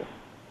real.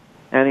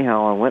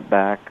 Anyhow, I went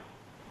back,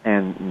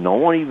 and no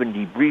one even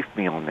debriefed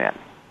me on that.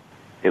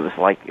 It was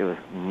like it was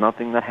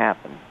nothing that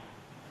happened.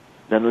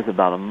 Then it was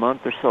about a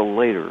month or so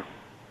later,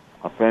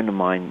 a friend of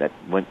mine that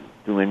went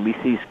through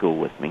NBC school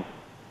with me.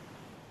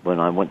 When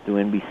I went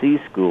through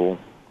NBC school,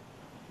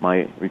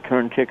 my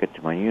return ticket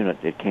to my unit,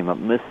 it came up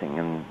missing.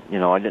 And,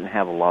 I didn't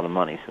have a lot of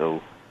money,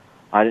 so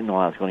I didn't know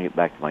I was going to get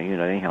back to my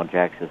unit. Anyhow,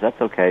 Jack says,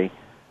 that's okay.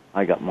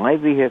 I got my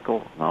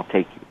vehicle, and I'll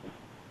take you.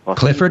 Well,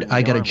 Clifford,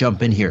 I got to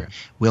jump in here.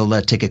 We'll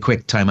take a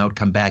quick time out,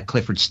 come back.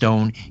 Clifford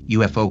Stone,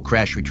 UFO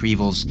Crash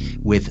Retrievals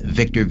with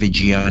Victor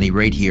Vigiani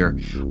right here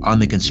on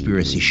The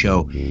Conspiracy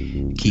Show.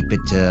 Keep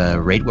it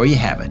right where you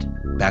have it.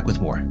 Back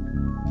with more.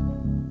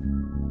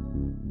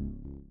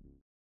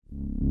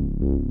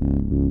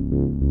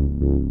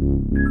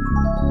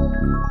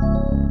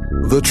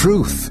 The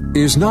truth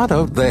is not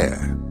out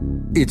there.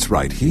 It's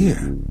right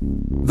here.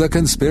 The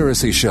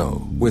Conspiracy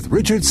Show with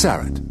Richard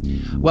Serrett.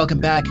 Welcome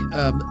back.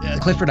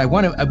 Clifford, I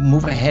want to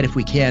move ahead if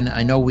we can.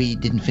 I know we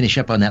didn't finish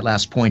up on that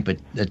last point, but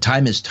the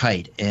time is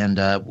tight, and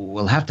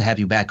we'll have to have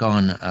you back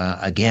on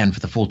again for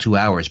the full 2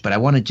 hours. But I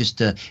wanted just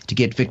to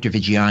get Victor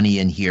Vigiani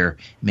in here,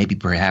 maybe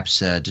perhaps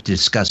to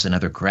discuss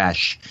another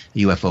crash,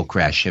 the UFO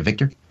crash.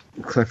 Victor?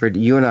 Clifford,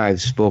 you and I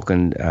have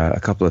spoken a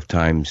couple of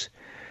times.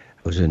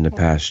 It was in the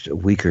past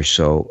week or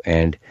so,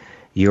 and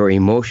your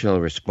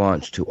emotional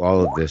response to all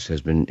of this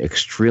has been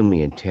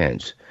extremely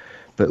intense.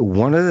 But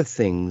one of the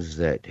things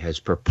that has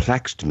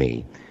perplexed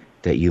me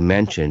that you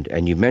mentioned,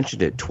 and you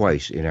mentioned it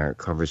twice in our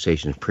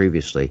conversations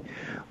previously,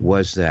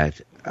 was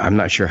that I'm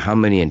not sure how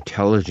many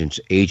intelligence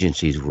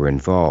agencies were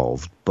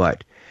involved,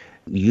 but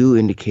you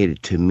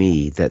indicated to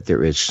me that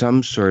there is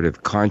some sort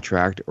of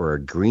contract or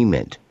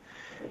agreement.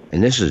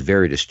 And this is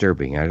very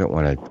disturbing. I don't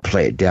want to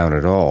play it down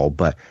at all,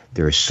 but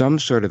there is some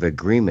sort of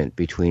agreement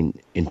between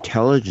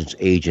intelligence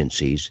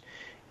agencies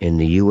in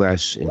the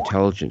U.S.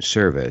 Intelligence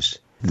Service.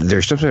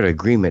 There's some sort of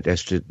agreement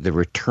as to the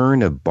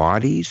return of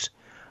bodies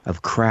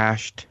of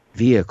crashed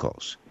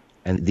vehicles.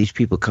 And these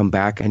people come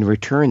back and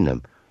return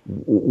them.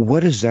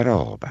 What is that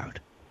all about?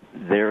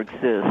 There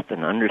exists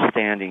an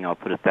understanding, I'll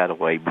put it that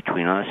way,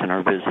 between us and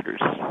our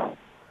visitors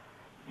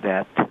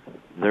that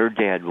their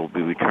dead will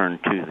be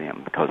returned to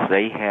them because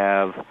they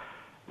have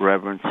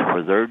reverence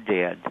for their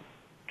dead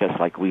just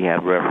like we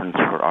have reverence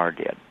for our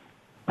dead.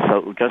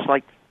 So just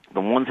like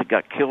the ones that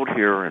got killed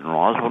here in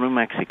Roswell, New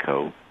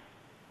Mexico,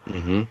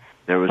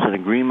 there was an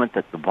agreement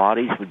that the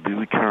bodies would be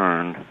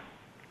returned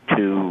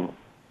to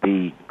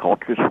the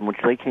cultures from which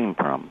they came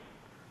from.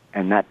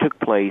 And that took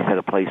place at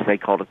a place, they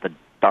called it the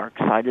dark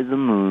side of the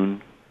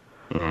moon,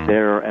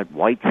 there at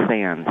White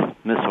Sands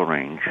Missile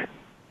Range,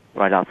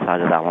 right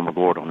outside of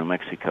Alamogordo, New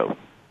Mexico.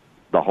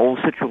 The whole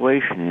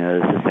situation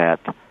is that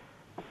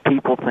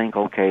people think,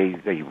 okay,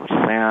 they were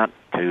sent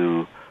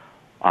to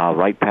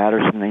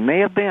Wright-Patterson. They may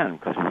have been,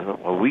 because it was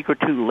a week or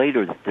two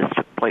later that this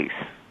took place.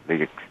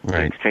 The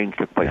exchange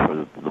took place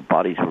where the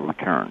bodies were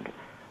returned.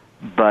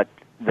 But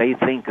they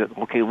think that,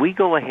 okay, we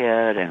go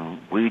ahead and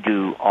we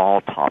do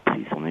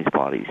autopsies on these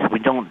bodies. We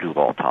don't do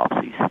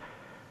autopsies.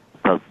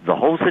 The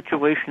whole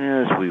situation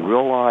is we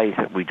realize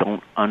that we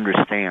don't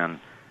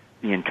understand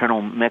the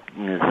internal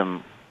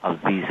mechanism of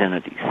these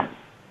entities.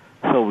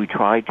 So we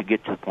try to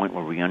get to the point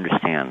where we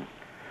understand.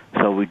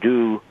 So we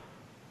do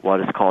what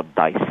is called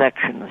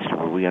dissections,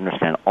 where we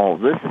understand, oh,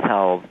 this is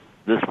how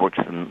this works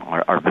in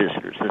our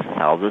visitors. This is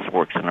how this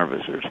works in our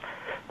visitors.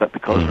 But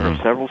because there are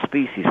several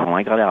species, when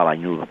I got out, I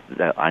knew of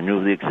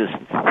the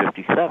existence of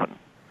 57.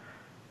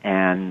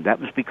 And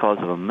that was because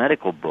of a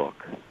medical book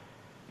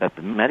that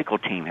the medical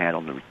team had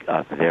on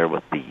there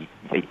with the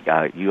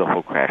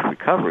UFO crash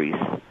recoveries.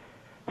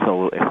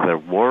 So if there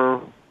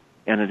were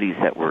entities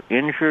that were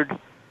injured,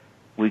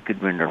 we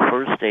could render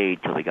first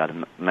aid till they got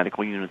a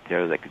medical unit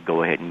there that could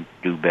go ahead and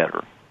do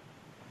better.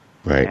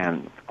 Right.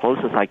 And the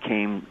closest I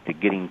came to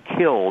getting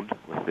killed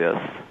with this,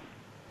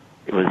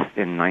 it was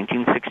in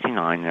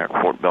 1969 there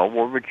at Fort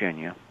Belvoir,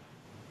 Virginia.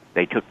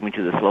 They took me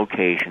to this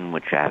location,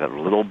 which had a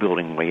little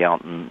building way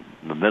out in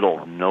the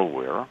middle of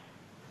nowhere.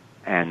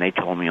 And they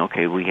told me,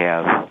 okay, we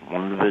have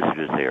one of the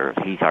visitors there.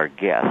 He's our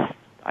guest.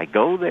 I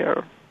go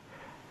there.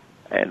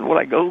 And when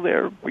I go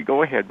there, we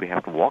go ahead. We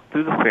have to walk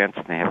through the fence,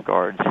 and they have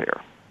guards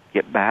there.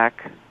 Get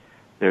back.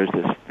 There's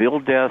this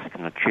field desk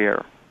and a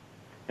chair.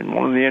 And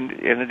one of the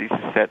entities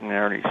is sitting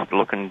there, and he's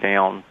looking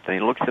down. And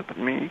he looks up at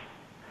me.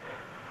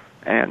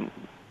 And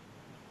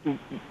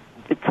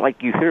it's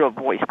like you hear a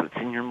voice, but it's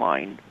in your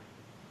mind.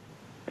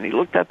 And he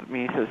looked up at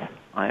me and says,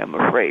 I am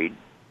afraid.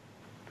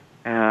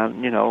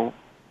 And,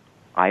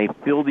 I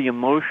feel the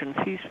emotions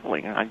he's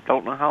feeling. I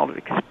don't know how to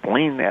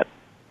explain that.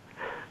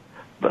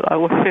 But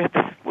I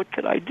said, what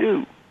can I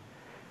do?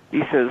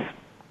 He says,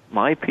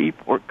 my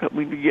people are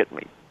coming to get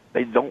me.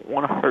 They don't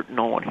want to hurt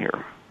no one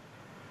here.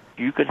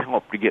 You can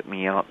help to get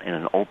me out in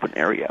an open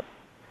area.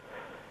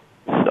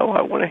 So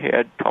I went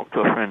ahead, talked to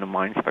a friend of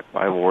mine, Spec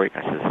by Warwick.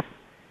 I says,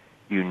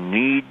 you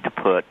need to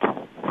put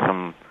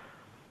some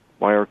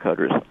wire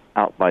cutters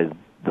out by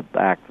the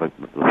back, the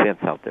fence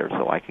out there,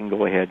 so I can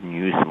go ahead and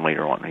use them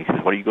later on. And he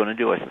says, what are you going to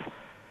do? I says,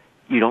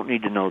 you don't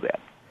need to know that.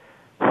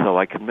 So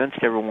I convinced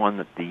everyone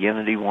that the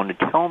entity wanted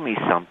to tell me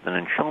something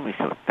and show me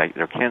something.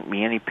 There can't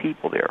be any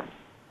people there.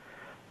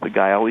 The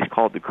guy I always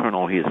called the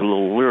colonel. He was a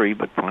little leery,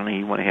 but finally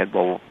he went ahead,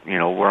 well,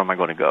 where am I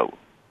going to go?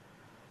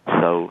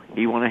 So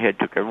he went ahead,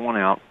 took everyone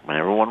out. When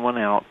everyone went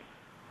out,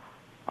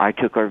 I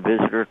took our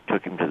visitor,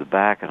 took him to the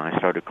back, and I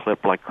started to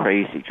clip like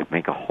crazy to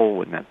make a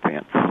hole in that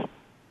fence.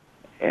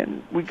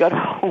 And we got a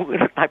hole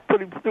in it, and I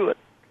put him through it.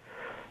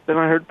 Then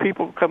I heard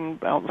people come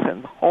out and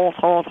saying, halt,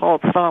 halt,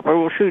 halt, stop, or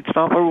we'll shoot,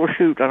 stop, or we'll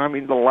shoot. And I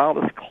mean the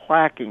loudest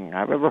clacking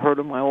I've ever heard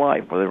in my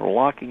life, where they were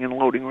locking and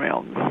loading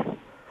rounds.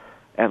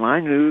 And I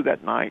knew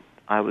that night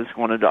I was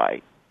going to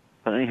die.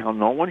 But anyhow,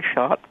 no one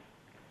shot.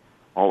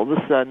 All of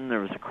a sudden, there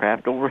was a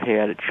craft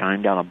overhead. It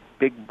shined down a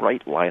big,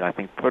 bright light, I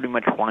think pretty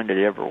much blinded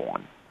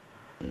everyone.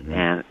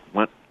 And it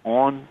went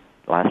on,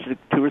 lasted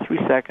 2 or 3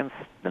 seconds,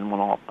 then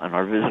went off, and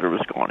our visitor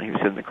was gone. He was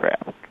in the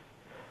craft.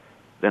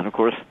 Then, of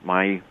course,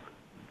 my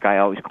guy I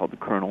always called the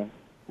colonel.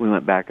 We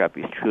went back up.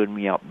 He chewed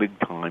me out big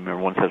time.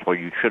 Everyone says, well,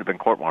 you should have been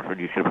court-martialed.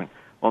 You should have been.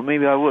 Well,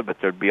 maybe I would, but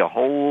there'd be a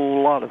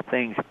whole lot of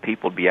things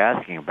people would be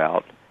asking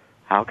about.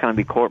 How can I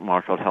be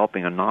court-martialed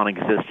helping a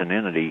non-existent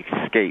entity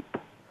escape?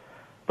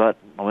 But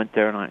I went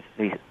there, and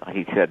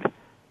he said,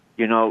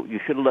 you know, you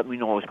should have let me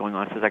know what was going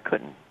on. I said, I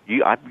couldn't.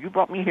 You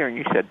brought me here, and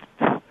you said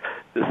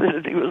this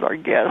entity was our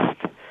guest.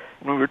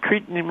 And we were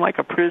treating him like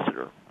a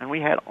prisoner, and we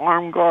had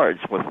armed guards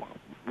with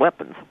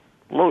weapons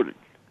loaded.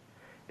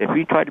 If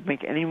he tried to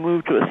make any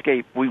move to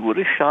escape, we would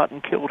have shot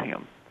and killed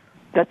him.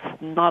 That's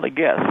not a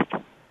guest.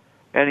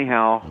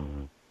 Anyhow,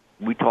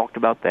 we talked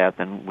about that,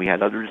 then we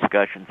had other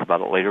discussions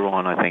about it later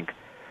on. I think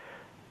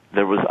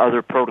there was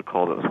other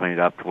protocol that was made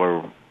up to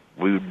where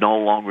we would no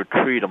longer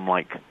treat them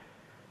like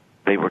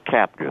they were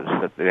captives,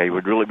 that they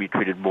would really be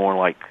treated more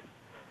like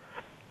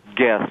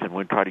guests, and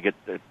we'd try to get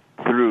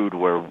through to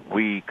where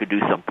we could do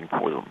something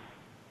for them.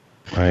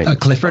 Right.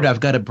 Clifford, I've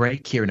got a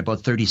break here in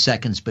about 30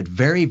 seconds, but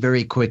very,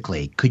 very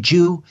quickly, could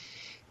you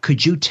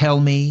tell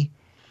me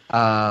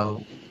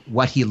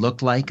what he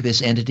looked like,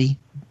 this entity?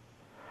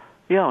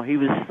 Yeah, he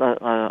was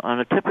on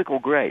a typical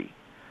gray,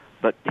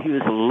 but he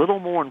was a little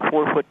more than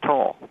 4 foot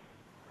tall,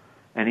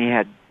 and he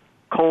had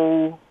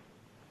cold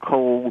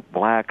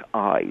black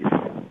eyes.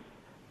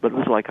 But it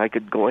was like I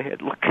could go ahead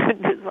and look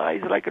in his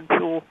eyes, and I could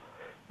feel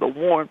the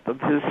warmth of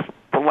his,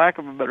 for lack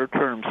of a better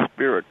term,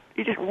 spirit.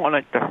 He didn't want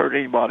it to hurt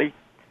anybody,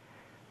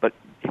 but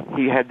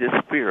he had this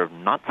fear of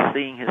not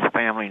seeing his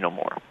family no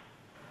more.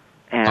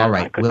 And all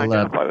right, I couldn't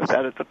identify with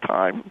that at the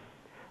time.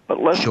 But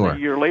less than a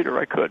year later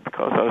I could,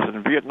 because I was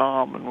in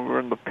Vietnam and we were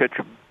in the pitch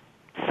of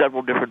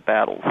several different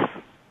battles.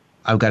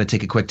 I've got to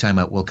take a quick time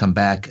out. We'll come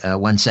back.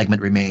 One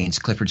segment remains.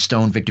 Clifford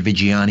Stone, Victor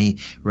Vigiani,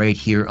 right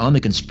here on The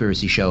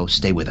Conspiracy Show.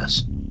 Stay with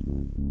us.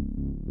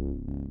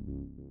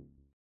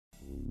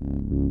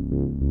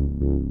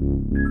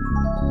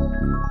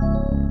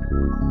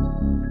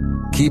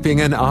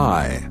 Keeping an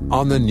eye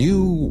on the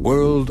New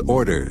World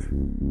Order.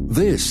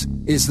 This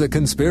is The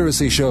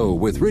Conspiracy Show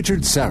with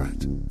Richard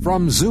Serrett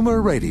from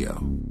Zoomer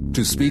Radio.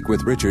 To speak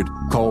with Richard,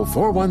 call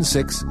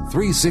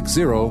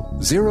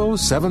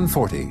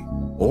 416-360-0740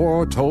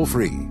 or toll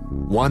free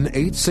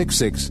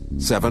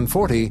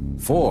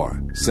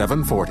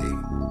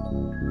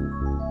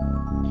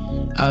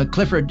 1-866-740-4740.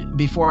 Clifford,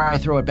 before I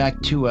throw it back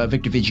to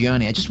Victor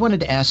Vigiani, I just wanted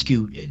to ask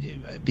you,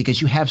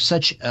 because you have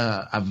such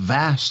a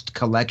vast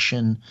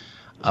collection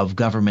of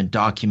government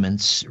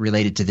documents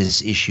related to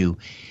this issue,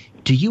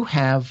 do you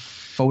have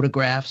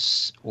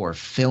photographs or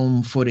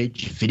film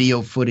footage,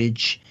 video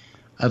footage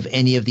of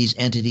any of these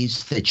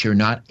entities that you're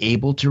not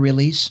able to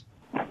release?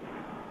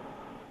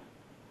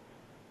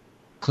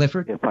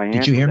 Clifford, if I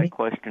did you hear me? If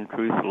I answer that question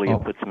truthfully,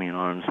 it puts me in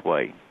harm's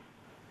way.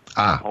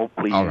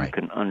 Hopefully you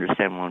can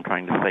understand what I'm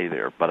trying to say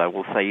there. But I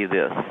will say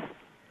this.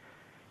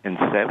 In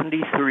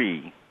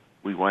 1973,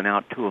 we went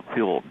out to a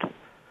field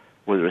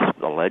where there was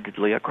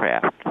allegedly a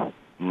craft.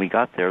 When we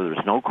got there,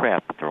 there's no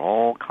craft, but there are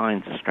all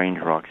kinds of strange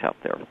rocks out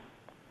there.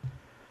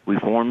 We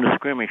formed a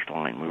skirmish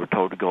line. We were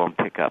told to go and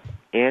pick up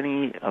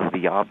any of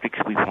the objects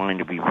we find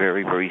to be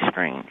very, very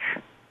strange.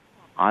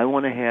 I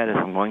went ahead as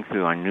I'm going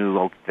through. I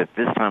knew that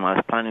this time I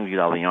was planning to get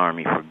out of the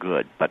Army for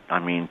good. But, I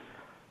mean,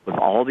 with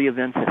all the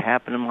events that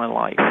happened in my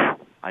life,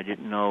 I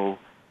didn't know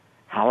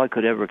how I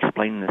could ever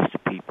explain this to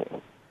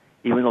people.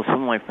 Even though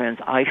some of my friends,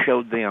 I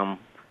showed them,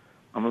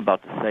 I'm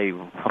about to say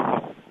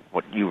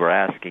what you were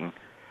asking,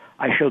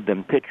 I showed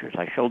them pictures,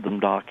 I showed them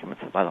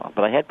documents,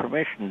 but I had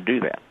permission to do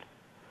that.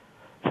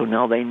 So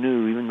now they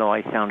knew, even though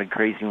I sounded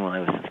crazy when I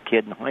was a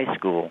kid in high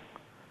school,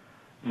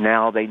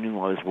 now they knew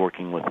I was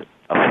working with it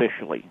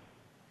officially.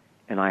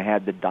 And I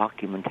had the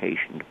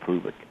documentation to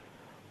prove it.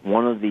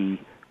 One of the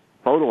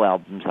photo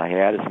albums I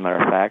had, as a matter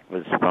of fact,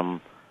 was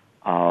from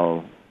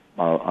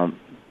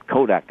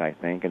Kodak, I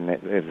think, and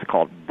it was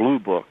called Blue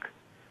Book,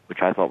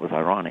 which I thought was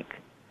ironic.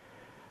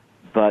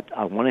 But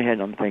I went ahead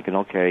and I'm thinking,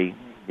 okay,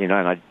 and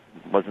I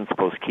wasn't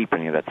supposed to keep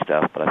any of that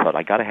stuff, but I thought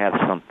I got to have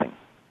something.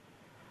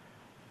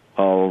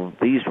 Oh,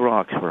 these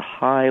rocks were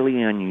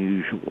highly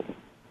unusual.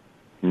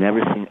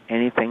 Never seen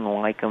anything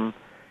like them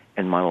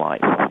in my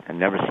life, and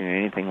never seen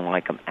anything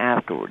like them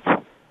afterwards.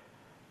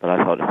 But I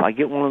thought, if I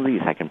get one of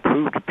these, I can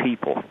prove to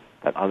people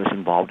that I was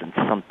involved in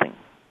something.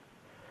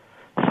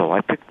 So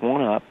I picked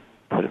one up,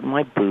 put it in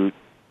my boot,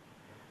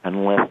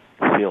 and left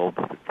the field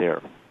with it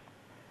there.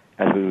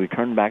 As we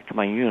returned back to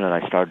my unit,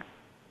 I started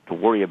to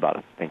worry about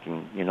it,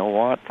 thinking, you know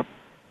what?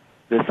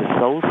 This is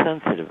so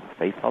sensitive. If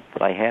they thought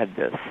that I had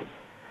this,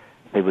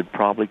 they would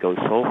probably go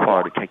so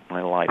far to take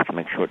my life to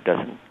make sure it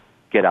doesn't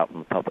get out in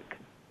the public.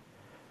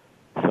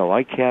 So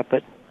I kept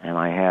it, and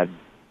I had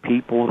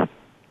people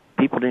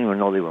didn't even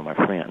know they were my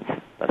friends,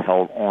 that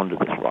held on to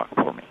this rock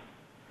for me.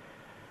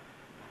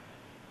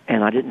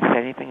 And I didn't say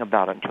anything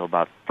about it until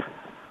about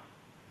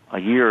a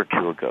year or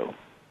two ago.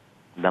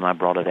 Then I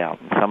brought it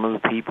out. And some of the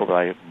people that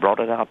I brought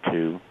it out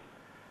to,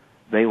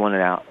 they went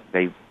out,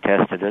 they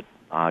tested it.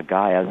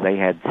 They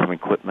had some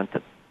equipment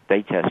that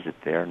they tested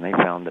there, and they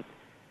found that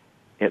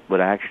it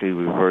would actually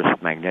reverse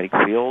magnetic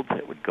fields.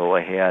 It would go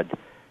ahead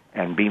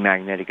and be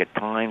magnetic at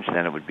times,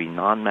 then it would be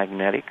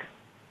non-magnetic.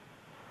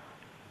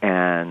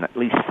 And at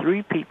least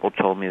 3 people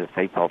told me that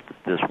they felt that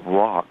this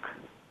rock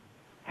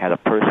had a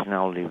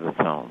personality of its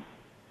own,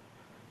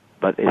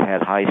 but it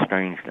had high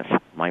strangeness.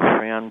 My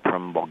friend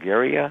from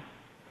Bulgaria,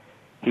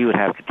 he would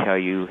have to tell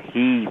you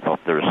he felt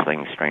there was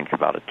things strange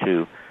about it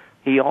too.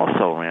 He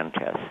also ran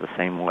tests the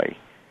same way.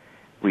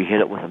 We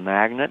hit it with a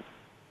magnet.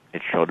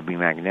 It showed to be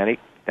magnetic.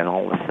 Then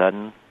all of a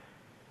sudden,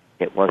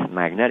 it wasn't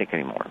magnetic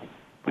anymore.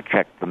 We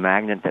checked the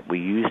magnet that we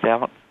used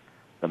out.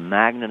 The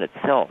magnet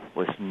itself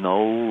was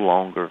no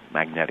longer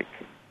magnetic.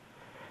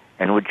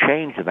 And it would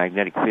change the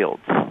magnetic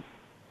fields.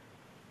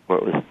 Where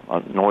it was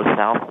a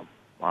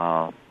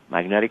north-south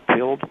magnetic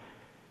field,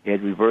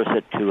 it'd reverse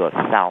it to a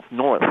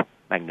south-north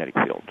magnetic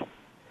field.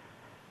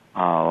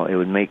 It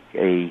would make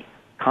a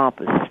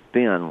compass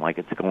spin like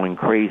it's going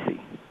crazy.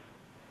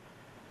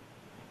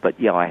 But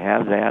yeah, I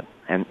have that,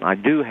 and I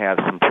do have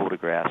some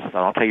photographs.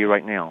 I'll tell you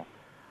right now,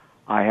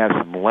 I have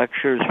some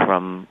lectures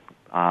from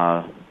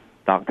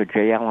Dr.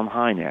 J. Allen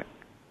Hynek,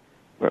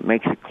 where it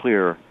makes it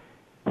clear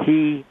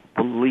he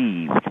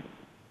believed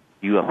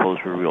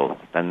UFOs were real.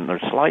 And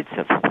there's slide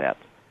sets of that.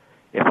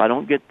 If I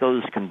don't get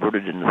those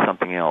converted into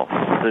something else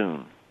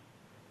soon,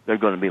 they're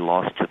going to be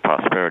lost to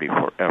posterity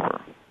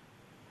forever.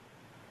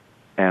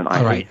 And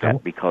I hate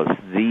that because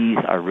these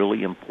are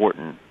really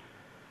important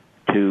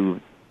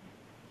to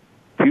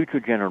future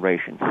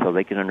generations so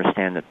they can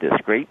understand that this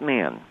great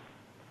man,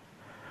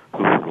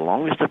 who for the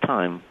longest of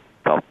time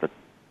felt that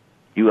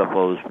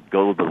UFOs would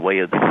go the way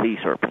of the sea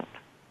serpent,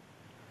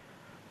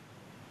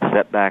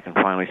 stepped back and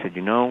finally said,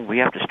 we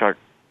have to start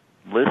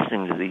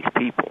listening to these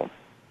people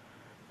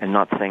and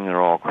not saying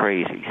they're all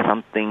crazy.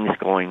 Something's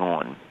going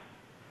on.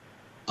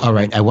 All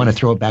right, I want to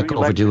throw it back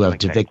over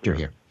to Victor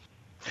here.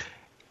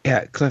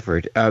 Yeah,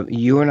 Clifford,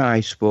 you and I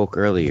spoke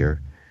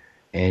earlier,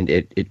 and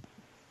it's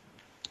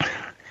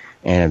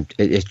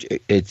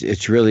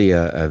really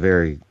a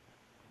very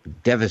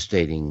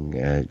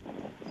devastating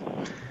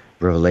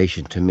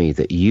revelation to me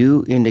that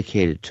you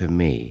indicated to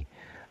me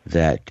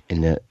that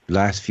in the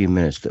last few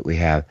minutes that we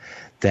have,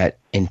 that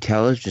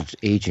intelligence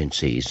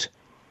agencies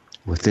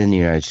within the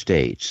United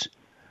States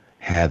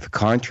have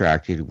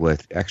contracted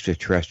with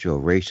extraterrestrial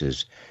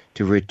races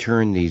to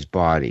return these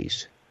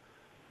bodies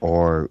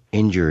or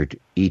injured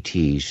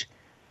ETs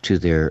to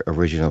their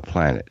original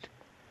planet.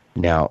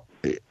 Now,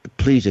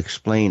 please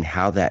explain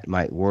how that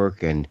might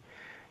work and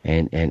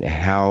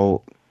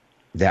how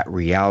that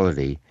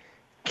reality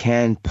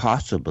can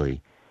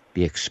possibly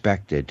be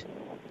expected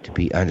to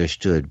be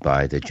understood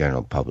by the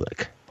general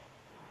public.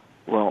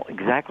 Well,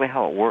 exactly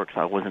how it works,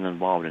 I wasn't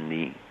involved in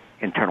the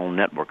internal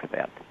network of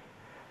that.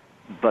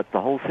 But the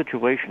whole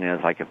situation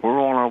is, like, if we're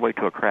on our way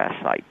to a crash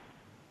site,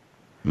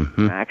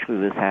 actually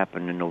this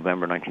happened in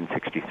November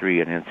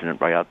 1963, an incident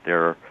right out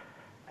there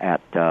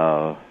at,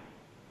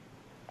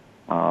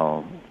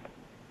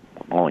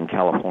 in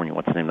California.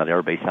 What's the name of that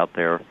air base out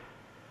there?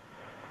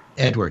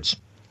 Edwards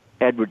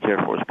Air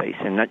Force Base.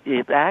 And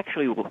it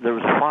actually, there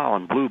was a file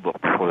in Blue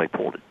Book before they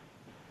pulled it,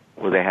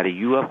 where they had a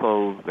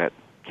UFO that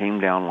came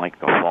down like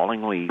a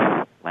falling leaf,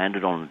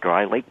 landed on a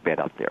dry lake bed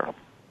out there.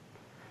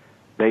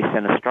 They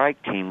sent a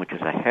strike team, which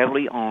is a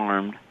heavily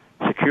armed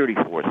security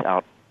force,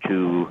 out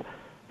to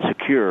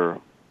secure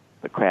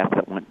the craft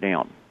that went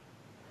down.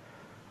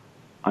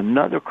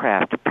 Another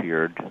craft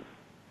appeared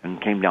and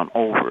came down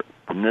over it.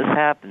 When this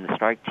happened, the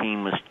strike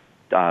team was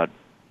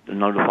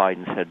notified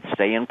and said,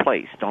 stay in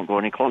place, don't go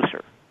any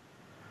closer.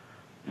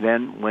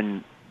 Then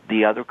when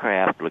the other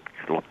craft, which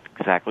looked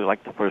exactly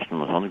like the first one,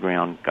 was on the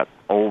ground, got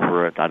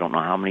over it, I don't know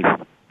how many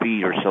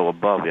feet or so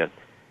above it,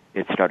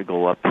 it started to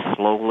go up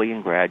slowly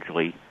and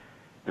gradually.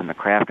 And the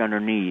craft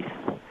underneath,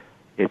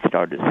 it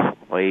started to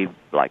sway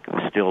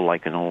still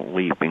like an old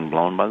leaf being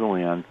blown by the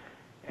wind,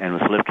 and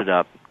was lifted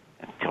up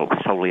until it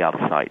was totally out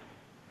of sight.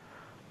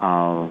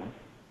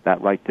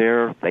 That right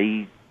there,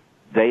 they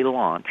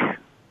launch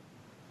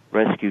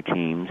rescue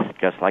teams,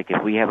 just like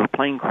if we have a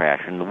plane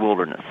crash in the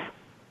wilderness.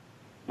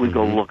 We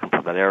go looking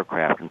for that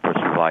aircraft and for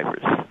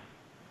survivors.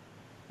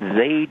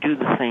 They do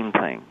the same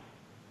thing.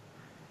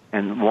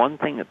 And one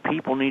thing that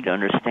people need to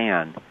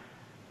understand,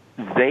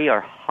 they are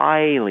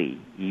highly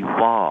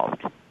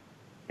evolved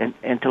and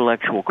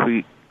intellectual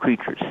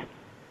creatures.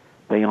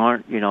 They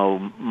aren't,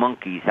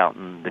 monkeys out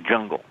in the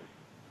jungle.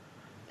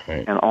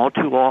 Right. And all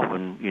too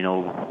often,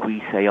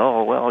 we say,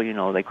 oh,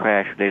 well, they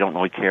crash, they don't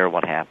really care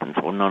what happens.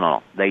 Well,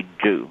 no, they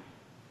do.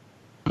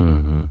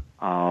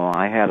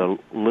 I had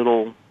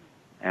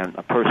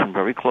a person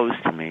very close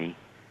to me,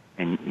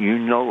 and you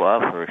know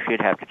of her,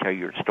 she'd have to tell you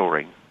your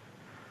story.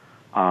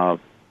 But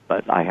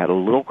I had a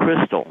little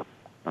crystal,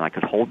 and I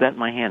could hold that in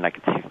my hand. I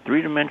could see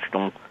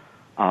three-dimensional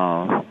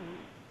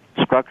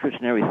structures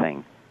and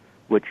everything,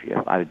 which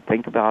if I would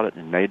think about it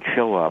and they'd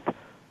show up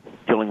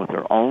dealing with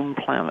their own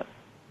planet.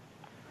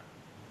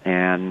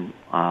 And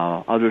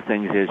other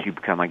things is you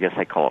become, I guess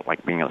they call it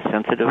like being a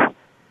sensitive.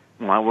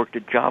 When I worked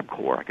at Job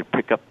Corps, I could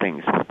pick up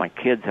things with my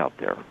kids out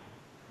there.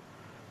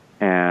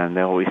 And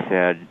they always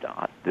said,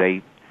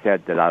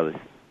 that I was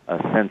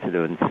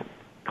sensitive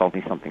called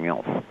me something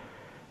else,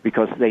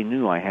 because they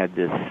knew I had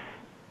this,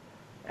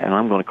 and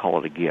I'm going to call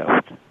it a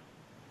gift.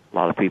 A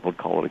lot of people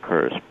call it a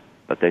curse.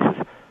 But they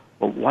said,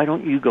 well, why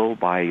don't you go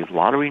buy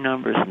lottery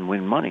numbers and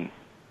win money?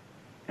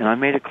 And I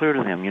made it clear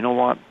to them, you know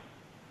what?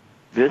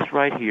 This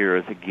right here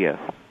is a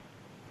gift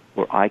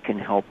where I can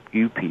help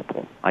you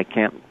people. I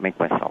can't make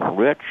myself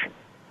rich.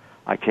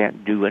 I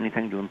can't do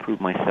anything to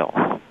improve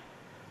myself.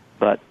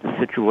 But the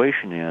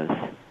situation is,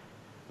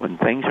 when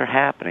things are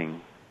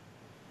happening,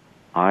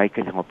 I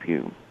can help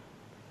you.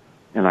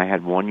 And I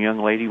had one young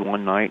lady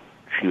one night,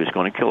 she was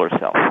going to kill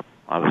herself.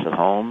 I was at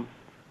home.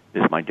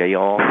 This is my day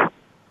off.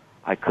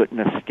 I couldn't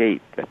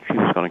escape that she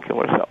was going to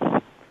kill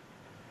herself.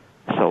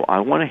 So I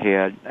went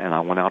ahead and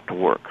I went out to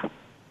work.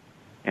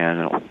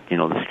 And, you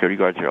know, the security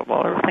guards are,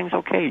 well, everything's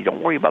okay.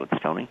 Don't worry about it,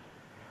 Stoney.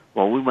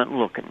 Well, we went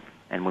looking,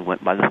 and we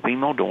went by the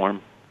female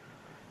dorm,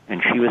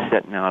 and she was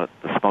sitting out at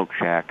the smoke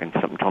shack, and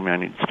something told me I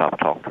needed to stop and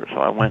talk to her. So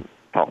I went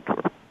and talked to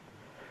her.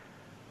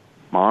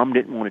 Mom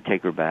didn't want to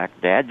take her back.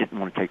 Dad didn't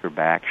want to take her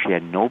back. She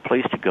had no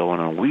place to go. In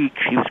a week,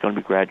 she was going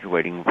to be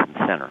graduating from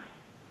center.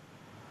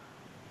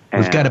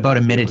 We've got about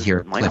a minute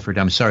here, Clifford.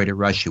 I'm sorry to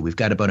rush you. We've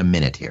got about a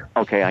minute here.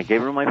 Okay, I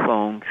gave her my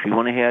phone. She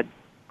went ahead,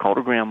 called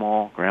her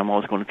grandma. Grandma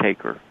was going to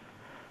take her.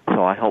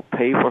 So I helped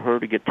pay for her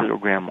to get to her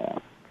grandma.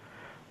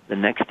 The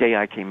next day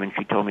I came in,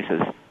 she told me,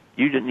 says,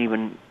 you didn't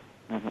even,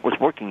 was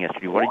working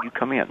yesterday. Why did you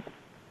come in?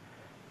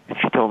 And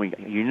she told me,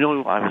 you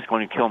knew I was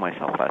going to kill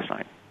myself last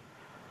night.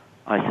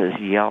 I says,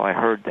 yeah, I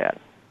heard that.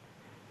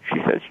 She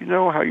says, you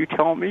know how you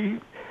tell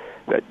me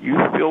that you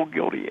feel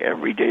guilty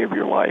every day of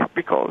your life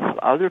because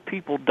other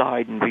people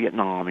died in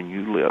Vietnam and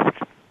you lived.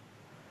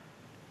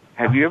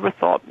 Have you ever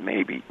thought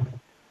maybe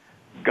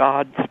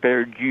God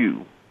spared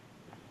you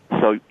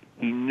so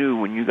he knew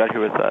when you got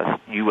here with us,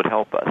 you would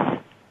help us?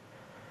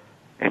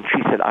 And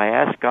she said, I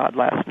asked God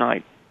last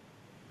night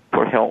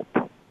for help,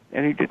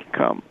 and he didn't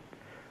come.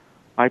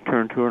 I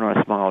turned to her and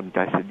I smiled, and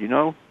I said, you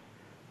know,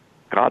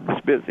 God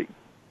was busy.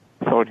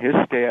 So in his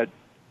stead,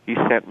 he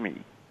sent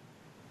me.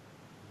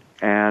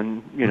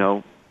 And, you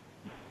know,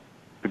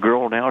 the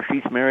girl now,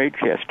 she's married,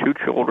 she has 2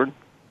 children,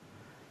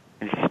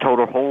 and she's told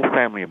her whole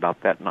family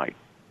about that night.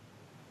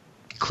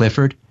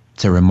 Clifford,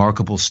 it's a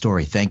remarkable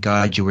story. Thank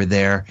God you were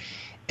there.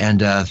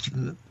 And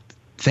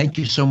thank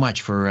you so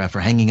much for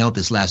hanging out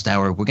this last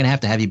hour. We're going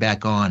to have you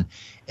back on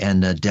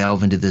and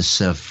delve into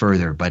this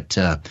further, but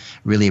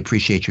really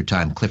appreciate your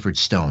time. Clifford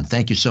Stone,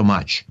 thank you so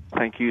much.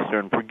 Thank you, sir.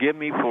 And forgive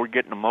me for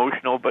getting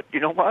emotional, but you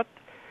know what?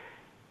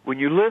 When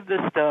you live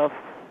this stuff,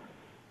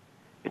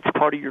 it's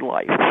part of your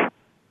life.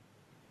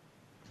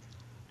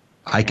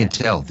 I can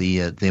tell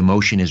the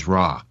emotion is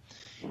raw,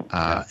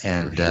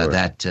 and sure.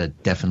 That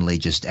definitely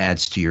just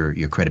adds to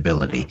your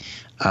credibility.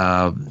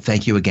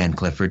 Thank you again,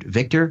 Clifford.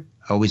 Victor,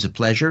 always a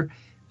pleasure.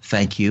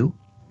 Thank you.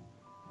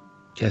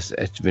 Yes,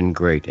 it's been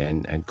great,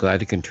 and I'm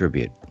glad to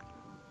contribute.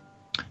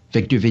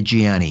 Victor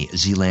Vigiani,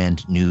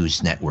 Zealand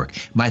News Network.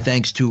 My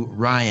thanks to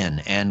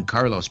Ryan and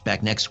Carlos.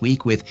 Back next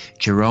week with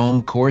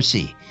Jerome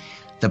Corsi.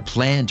 The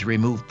plan to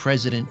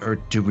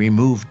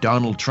remove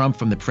Donald Trump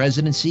from the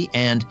presidency,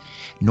 and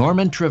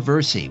Norman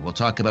Traversi will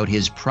talk about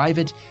his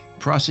private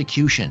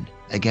prosecution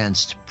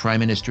against Prime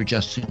Minister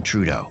Justin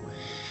Trudeau.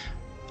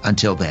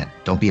 Until then,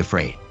 don't be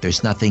afraid.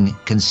 There's nothing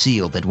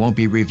concealed that won't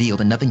be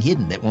revealed, and nothing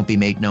hidden that won't be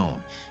made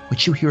known.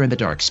 What you hear in the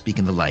dark, speak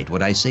in the light.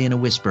 What I say in a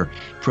whisper,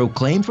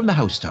 proclaim from the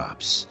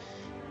housetops.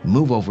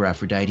 Move over,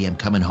 Aphrodite, I'm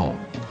coming home.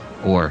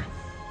 Or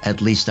at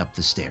least up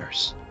the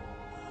stairs.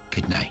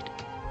 Good night.